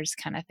 5 years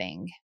kind of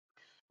thing?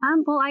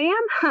 Well, I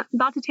am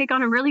about to take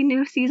on a really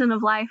new season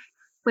of life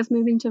with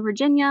moving to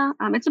Virginia.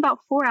 It's about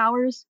 4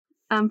 hours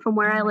from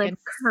where Oh I my live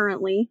goodness.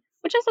 currently,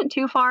 which isn't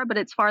too far, but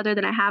it's farther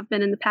than I have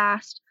been in the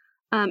past.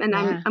 And I'm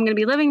Yeah. I'm going to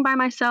be living by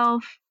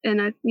myself in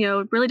a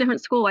really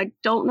different school. I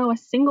don't know a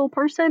single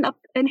person up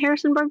in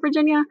Harrisonburg,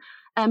 Virginia.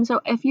 So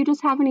if you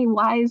just have any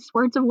wise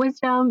words of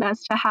wisdom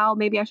as to how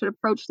maybe I should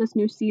approach this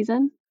new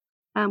season,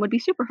 would be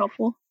super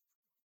helpful.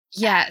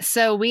 Yeah,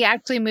 so we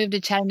actually moved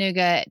to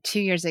Chattanooga 2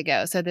 years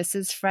ago, so this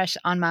is fresh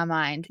on my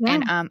mind,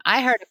 Yeah. and,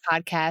 I heard a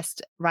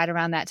podcast right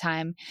around that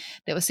time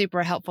that was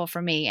super helpful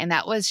for me, and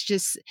that was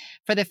just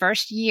for the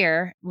first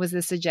year was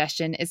the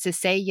suggestion is to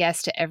say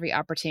yes to every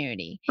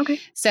opportunity. Okay.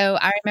 So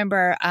I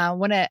remember,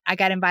 when I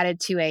got invited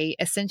to a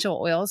essential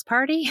oils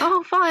party,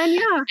 Oh, fun.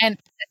 Yeah. and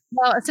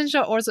well,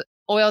 essential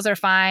oils are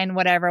fine,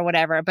 whatever,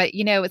 but,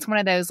 it's one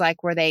of those,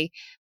 like, where they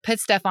put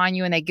stuff on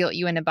you and they guilt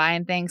you into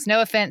buying things.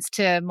 No offense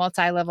to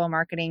multi-level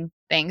marketing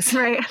things.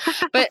 Right.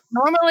 But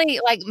normally,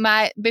 like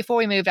before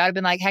we moved, I would have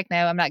been like, heck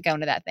no, I'm not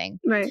going to that thing.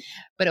 Right.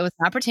 But it was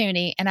an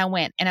opportunity and I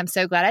went. And I'm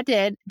so glad I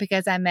did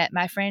because I met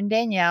my friend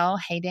Danielle.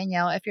 Hey,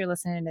 Danielle, if you're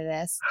listening to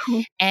this.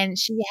 And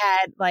she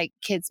had like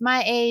kids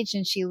my age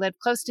and she lived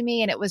close to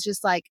me. And it was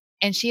just like,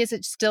 and she is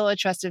still a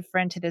trusted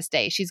friend to this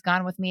day. She's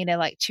gone with me to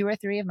like 2 or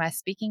 3 of my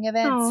speaking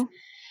events. Oh,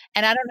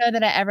 And I don't know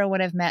that I ever would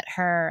have met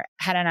her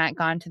had I not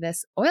gone to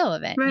this oil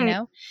event,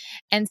 right.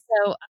 And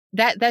so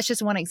that's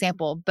just one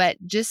example, but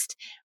just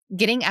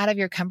getting out of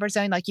your comfort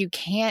zone, like you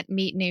can't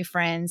meet new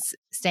friends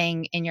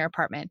staying in your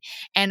apartment.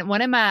 And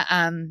one of my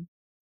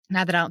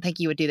not that I don't think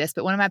you would do this,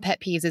 but one of my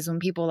pet peeves is when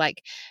people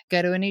like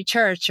go to a new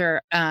church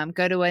or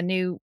go to a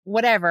new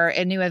whatever,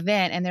 a new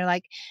event, and they're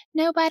like,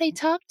 nobody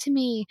talked to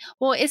me.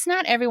 Well, it's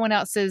not everyone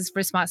else's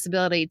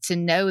responsibility to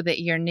know that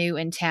you're new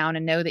in town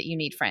and know that you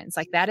need friends.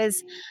 Like that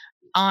is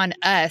on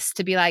us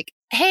to be like,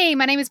 hey,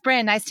 my name is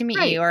Bryn, nice to meet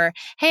Right. you, or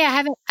hey,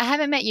 I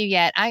haven't met you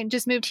yet, I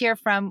just moved here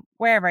from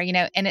wherever,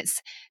 and it's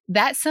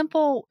that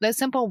simple. Those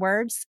simple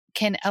words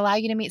can allow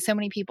you to meet so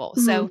many people.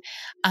 So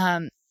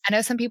I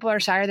know some people are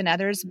shyer than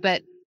others,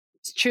 but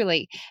it's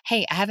truly,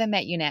 hey, I haven't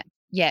met you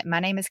yet, my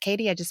name is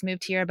Katie, I just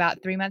moved here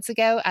about 3 months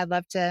ago, I'd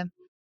love to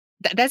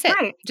that's it,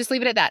 Right. just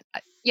leave it at that.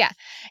 Yeah,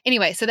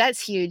 anyway, so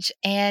that's huge.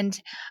 And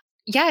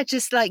yeah,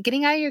 just like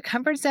getting out of your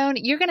comfort zone.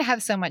 You're going to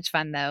have so much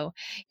fun though.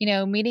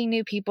 Meeting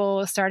new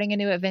people, starting a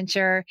new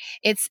adventure.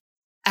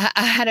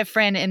 I had a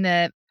friend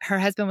her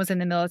husband was in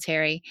the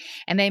military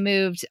and they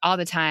moved all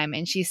the time.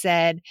 And she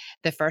said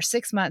the first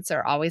 6 months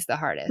are always the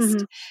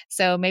hardest.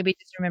 So maybe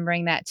just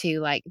remembering that too,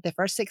 like the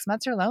first 6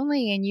 months are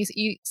lonely and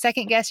you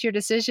second guess your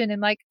decision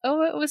and like,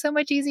 oh, it was so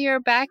much easier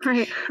back,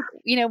 Right.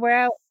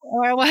 where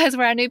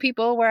I knew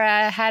people, where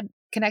I had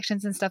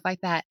connections and stuff like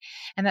that.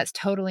 And that's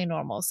totally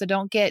normal. So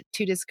don't get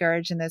too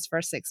discouraged in those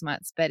first 6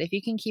 months. But if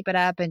you can keep it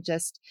up and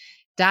just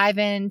dive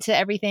into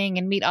everything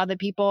and meet all the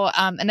people.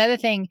 Another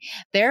thing,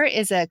 there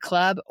is a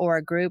club or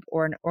a group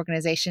or an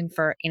organization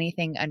for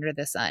anything under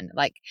the sun.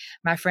 Like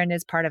my friend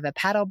is part of a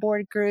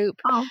paddleboard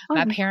group. Oh,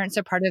 My fun. parents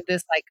are part of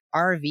this like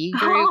RV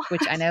group, Oh,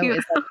 which I that's know cute.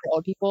 is like for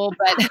old people.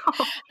 But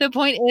the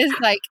point is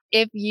like,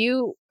 if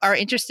you are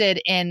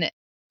interested in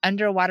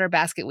underwater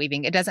basket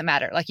weaving, it doesn't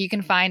matter. Like you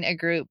can find a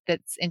group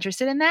that's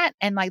interested in that.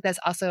 And like, that's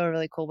also a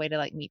really cool way to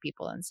like meet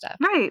people and stuff.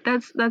 Right.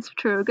 That's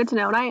true. Good to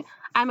know. And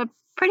I'm a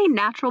pretty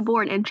natural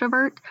born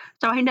introvert,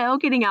 so I know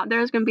getting out there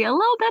is going to be a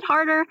little bit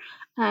harder,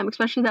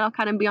 especially that I'll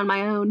kind of be on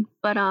my own.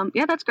 But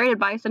yeah, that's great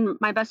advice. And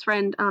my best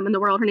friend in the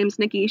world, her name's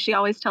Nikki. She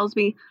always tells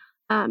me,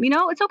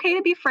 it's okay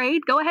to be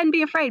afraid. Go ahead and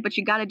be afraid, but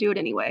you got to do it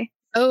anyway.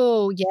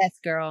 Oh yes,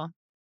 girl.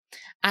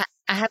 I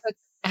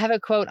have a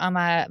quote on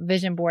my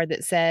vision board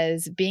that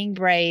says, being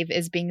brave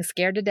is being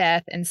scared to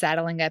death and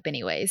saddling up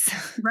anyways.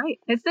 Right.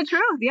 It's the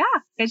truth. Yeah.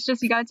 It's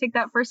just you got to take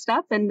that first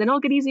step and then it'll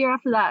get easier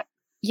after that.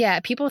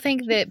 Yeah, people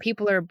think that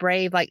people are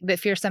brave, like that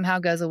fear somehow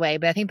goes away.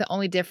 But I think the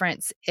only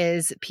difference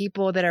is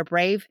people that are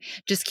brave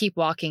just keep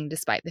walking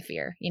despite the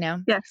fear,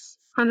 Yes.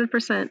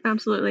 100%.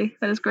 Absolutely.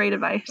 That is great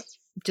advice.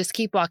 Just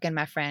keep walking,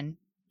 my friend.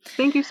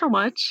 Thank you so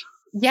much.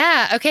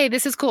 Yeah. Okay.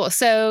 This is cool.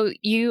 So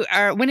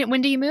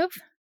when do you move?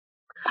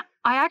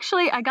 I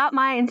got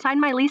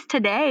signed my lease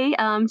today.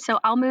 So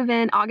I'll move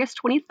in August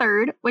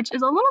 23rd, which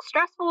is a little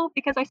stressful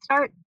because I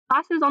start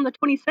classes on the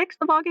 26th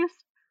of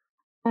August.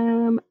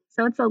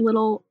 So it's a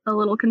little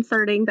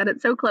concerning that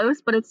it's so close,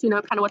 but it's, kind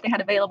of what they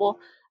had available.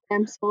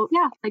 And so,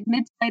 yeah, like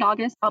mid to late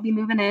August, I'll be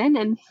moving in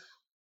and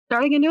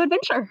starting a new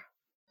adventure.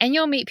 And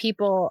you'll meet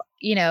people,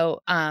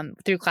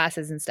 through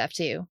classes and stuff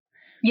too.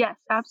 Yes,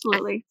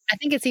 absolutely. I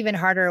think it's even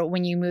harder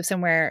when you move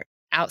somewhere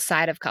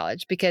outside of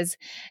college because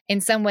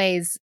in some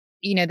ways,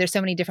 there's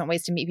so many different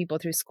ways to meet people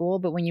through school,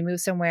 but when you move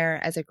somewhere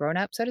as a grown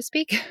up, so to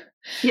speak,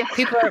 Yes.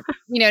 people are,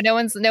 no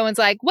one's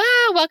like, wow,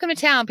 welcome to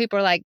town. People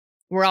are like,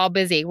 we're all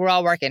busy. We're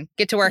all working.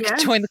 Get to work,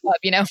 Yes. join the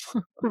club,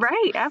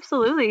 Right.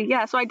 Absolutely.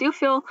 Yeah. So I do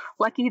feel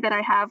lucky that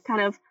I have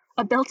kind of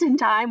a built-in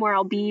time where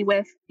I'll be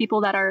with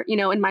people that are,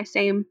 in my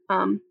same,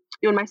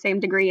 doing my same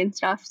degree and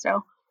stuff.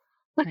 So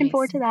looking Nice.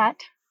 forward to that.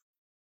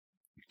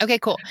 Okay,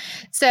 cool.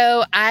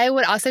 So I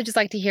would also just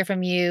like to hear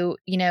from you,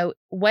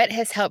 what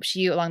has helped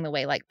you along the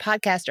way, like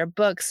podcasts or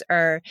books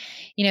or,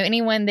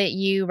 anyone that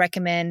you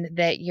recommend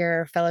that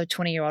your fellow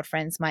 20-year-old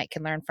friends might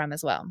can learn from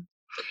as well.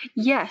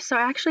 Yes, so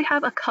I actually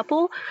have a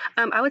couple.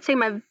 I would say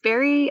my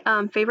very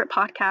favorite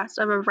podcast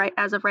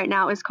as of right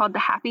now is called The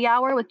Happy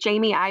Hour with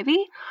Jamie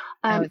Ivey.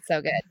 Oh, it's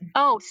so good.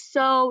 Oh,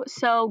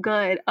 so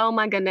good. Oh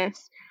my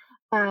goodness.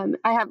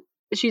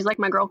 She's like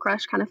my girl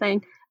crush kind of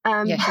thing.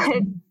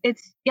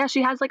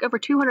 She has like over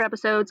 200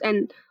 episodes,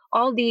 and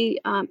all the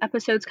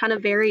episodes kind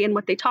of vary in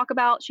what they talk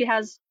about. She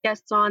has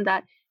guests on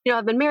that,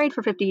 have been married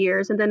for 50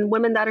 years, and then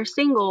women that are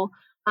single,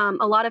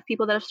 a lot of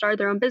people that have started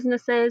their own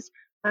businesses.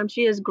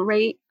 She is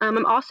great.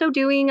 I'm also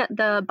doing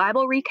the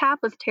Bible recap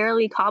with Tara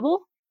Lee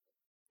Cobble,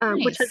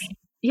 which is,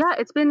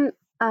 it's been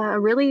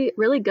really,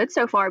 really good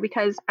so far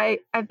because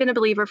I've been a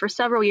believer for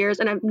several years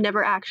and I've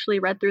never actually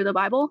read through the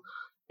Bible.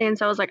 And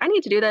so I was like, I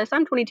need to do this.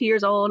 I'm 22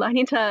 years old. I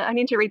need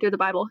to read through the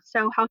Bible.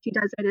 So how she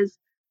does it is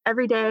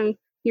every day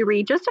you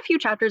read just a few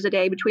chapters a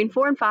day between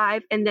 4 and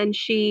 5. And then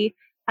she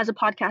has a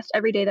podcast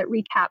every day that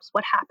recaps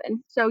what happened.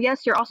 So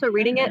yes, you're also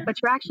reading it, but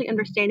you're actually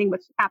understanding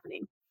what's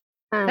happening.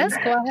 That's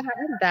cool. I haven't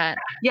heard of that.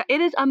 Yeah,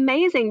 it is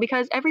amazing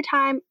because every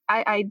time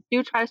I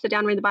do try to sit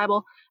down and read the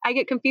Bible, I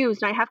get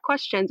confused and I have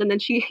questions. And then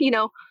she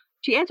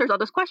answers all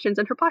those questions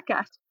in her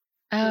podcast.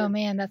 Oh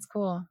man, that's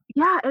cool.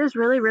 Yeah, it is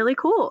really, really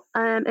cool.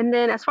 And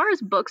then as far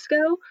as books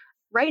go,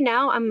 right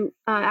now I'm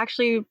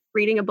actually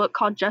reading a book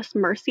called Just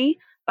Mercy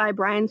by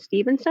Brian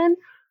Stevenson.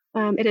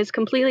 It is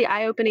completely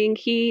eye-opening.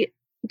 He's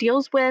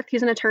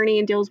an attorney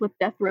and deals with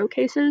death row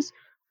cases.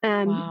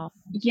 Wow.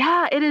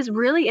 Yeah, it is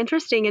really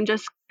interesting and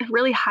just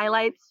really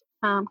highlights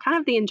kind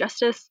of the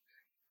injustice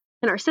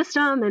in our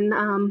system and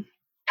kind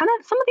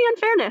of some of the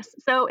unfairness.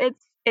 So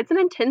it's an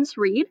intense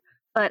read,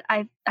 but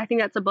I think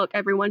that's a book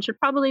everyone should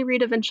probably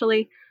read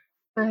eventually.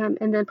 And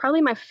then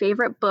probably my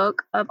favorite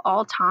book of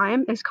all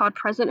time is called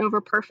Present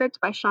Over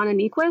Perfect by Shauna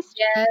Niequist.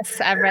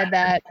 Yes, I've read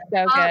that.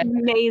 So good.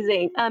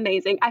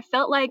 Amazing. I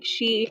felt like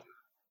she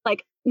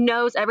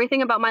knows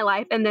everything about my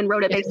life and then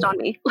wrote it based on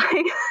me.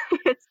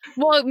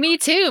 Well, me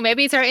too.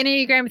 Maybe it's our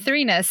Enneagram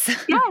 3-ness.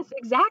 Yes,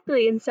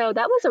 exactly. And so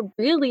that was a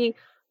really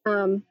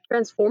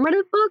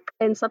transformative book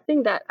and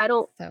something that I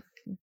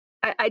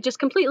just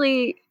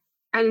completely,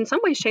 and in some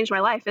ways changed my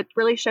life. It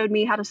really showed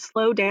me how to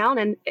slow down,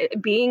 and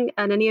being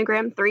an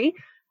Enneagram 3,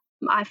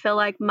 I feel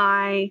like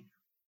my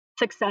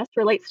success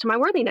relates to my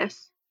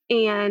worthiness.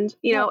 And,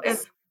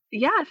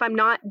 if I'm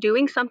not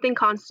doing something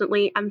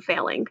constantly, I'm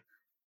failing.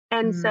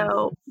 And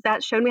so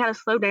that showed me how to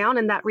slow down,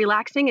 and that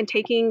relaxing and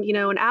taking,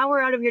 an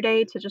hour out of your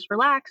day to just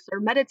relax or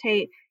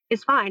meditate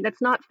is fine.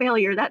 That's not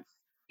failure. That's,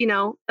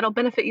 it'll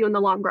benefit you in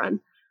the long run.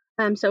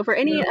 So for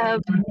any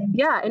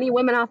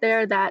women out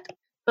there that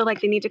feel like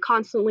they need to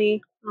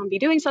constantly be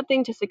doing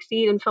something to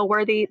succeed and feel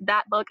worthy,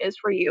 that book is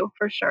for you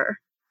for sure.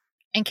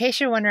 In case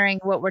you're wondering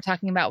what we're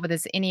talking about with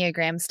this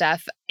Enneagram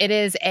stuff, it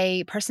is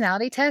a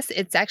personality test.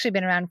 It's actually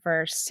been around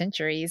for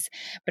centuries,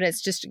 but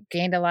it's just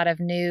gained a lot of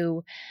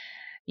new,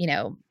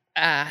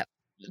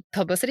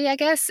 publicity, I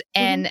guess.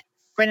 And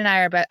Bryn and I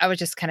are both, I was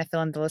just kind of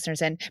filling the listeners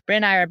in. Bryn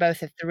and I are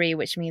both a 3,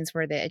 which means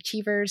we're the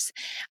achievers,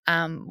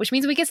 which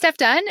means we get stuff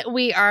done.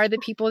 We are the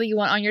people that you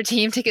want on your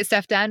team to get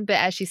stuff done. But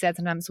as she said,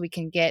 sometimes we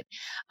can get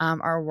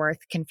our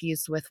worth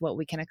confused with what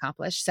we can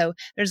accomplish. So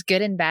there's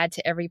good and bad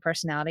to every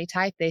personality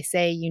type. They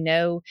say,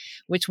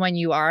 which one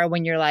you are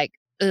when you're like,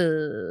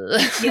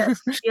 Yes.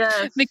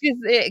 because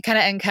it kind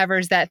of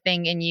uncovers that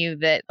thing in you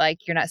that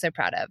you're not so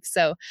proud of.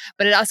 So,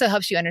 but it also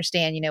helps you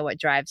understand, what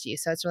drives you.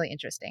 So it's really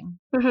interesting.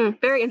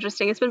 Very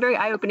interesting. It's been very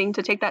eye-opening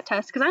to take that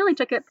test because I only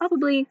took it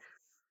probably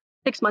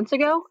 6 months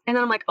ago, and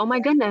then I'm like, oh my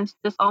goodness,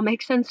 this all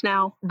makes sense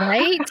now.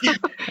 Right?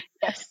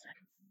 Yes.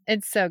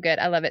 It's so good.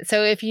 I love it.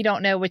 So if you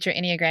don't know what your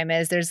Enneagram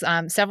is, there's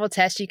several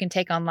tests you can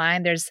take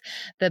online. There's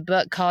the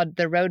book called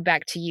The Road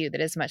Back to You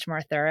that is much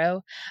more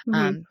thorough.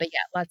 But yeah,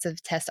 lots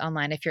of tests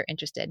online if you're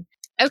interested.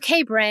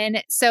 Okay,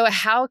 Bryn. So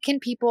how can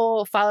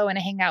people follow and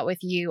hang out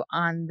with you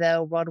on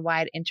the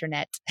worldwide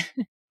internet?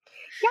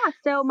 Yeah.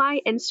 So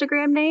my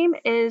Instagram name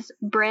is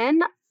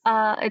Bryn.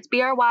 It's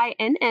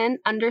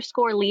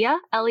BRYNN_Leah,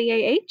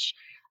 Leah.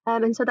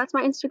 And so that's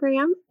my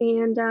Instagram.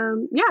 And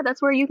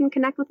that's where you can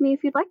connect with me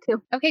if you'd like to.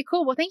 Okay,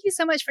 cool. Well, thank you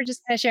so much for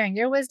just sharing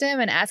your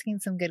wisdom and asking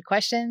some good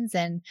questions.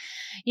 And,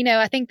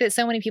 I think that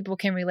so many people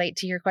can relate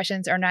to your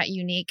questions are not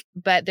unique,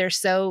 but they're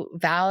so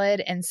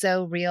valid and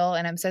so real.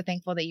 And I'm so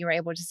thankful that you were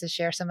able just to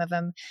share some of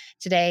them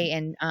today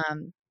and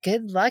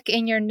good luck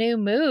in your new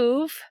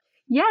move.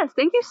 Yes,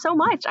 thank you so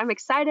much. I'm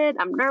excited.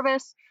 I'm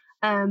nervous,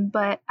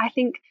 but I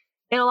think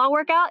it'll all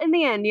work out in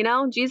the end.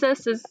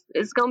 Jesus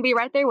is going to be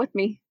right there with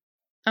me.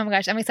 Oh my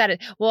gosh, I'm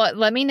excited. Well,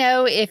 let me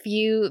know if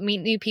you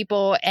meet new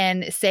people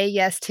and say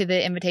yes to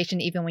the invitation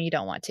even when you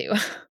don't want to.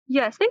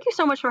 Yes, thank you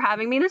so much for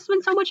having me. This has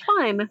been so much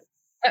fun.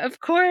 Of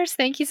course.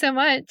 Thank you so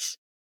much.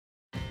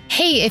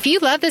 Hey, if you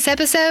love this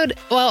episode,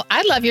 well,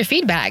 I'd love your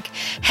feedback.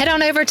 Head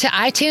on over to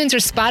iTunes or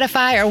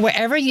Spotify or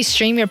wherever you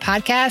stream your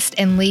podcast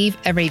and leave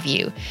a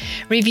review.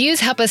 Reviews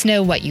help us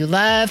know what you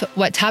love,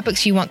 what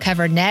topics you want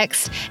covered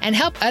next, and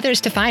help others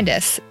to find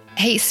us.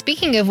 Hey,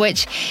 speaking of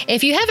which,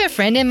 if you have a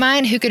friend in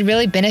mind who could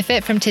really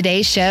benefit from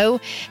today's show,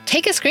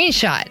 take a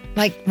screenshot,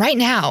 like right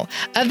now,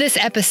 of this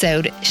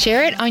episode,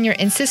 share it on your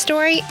Insta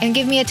story, and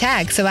give me a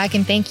tag so I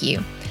can thank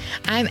you.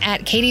 I'm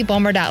at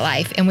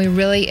katiebulmer.life, and we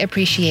really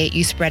appreciate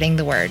you spreading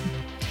the word.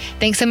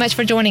 Thanks so much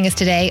for joining us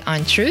today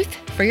on Truth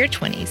for Your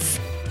 20s.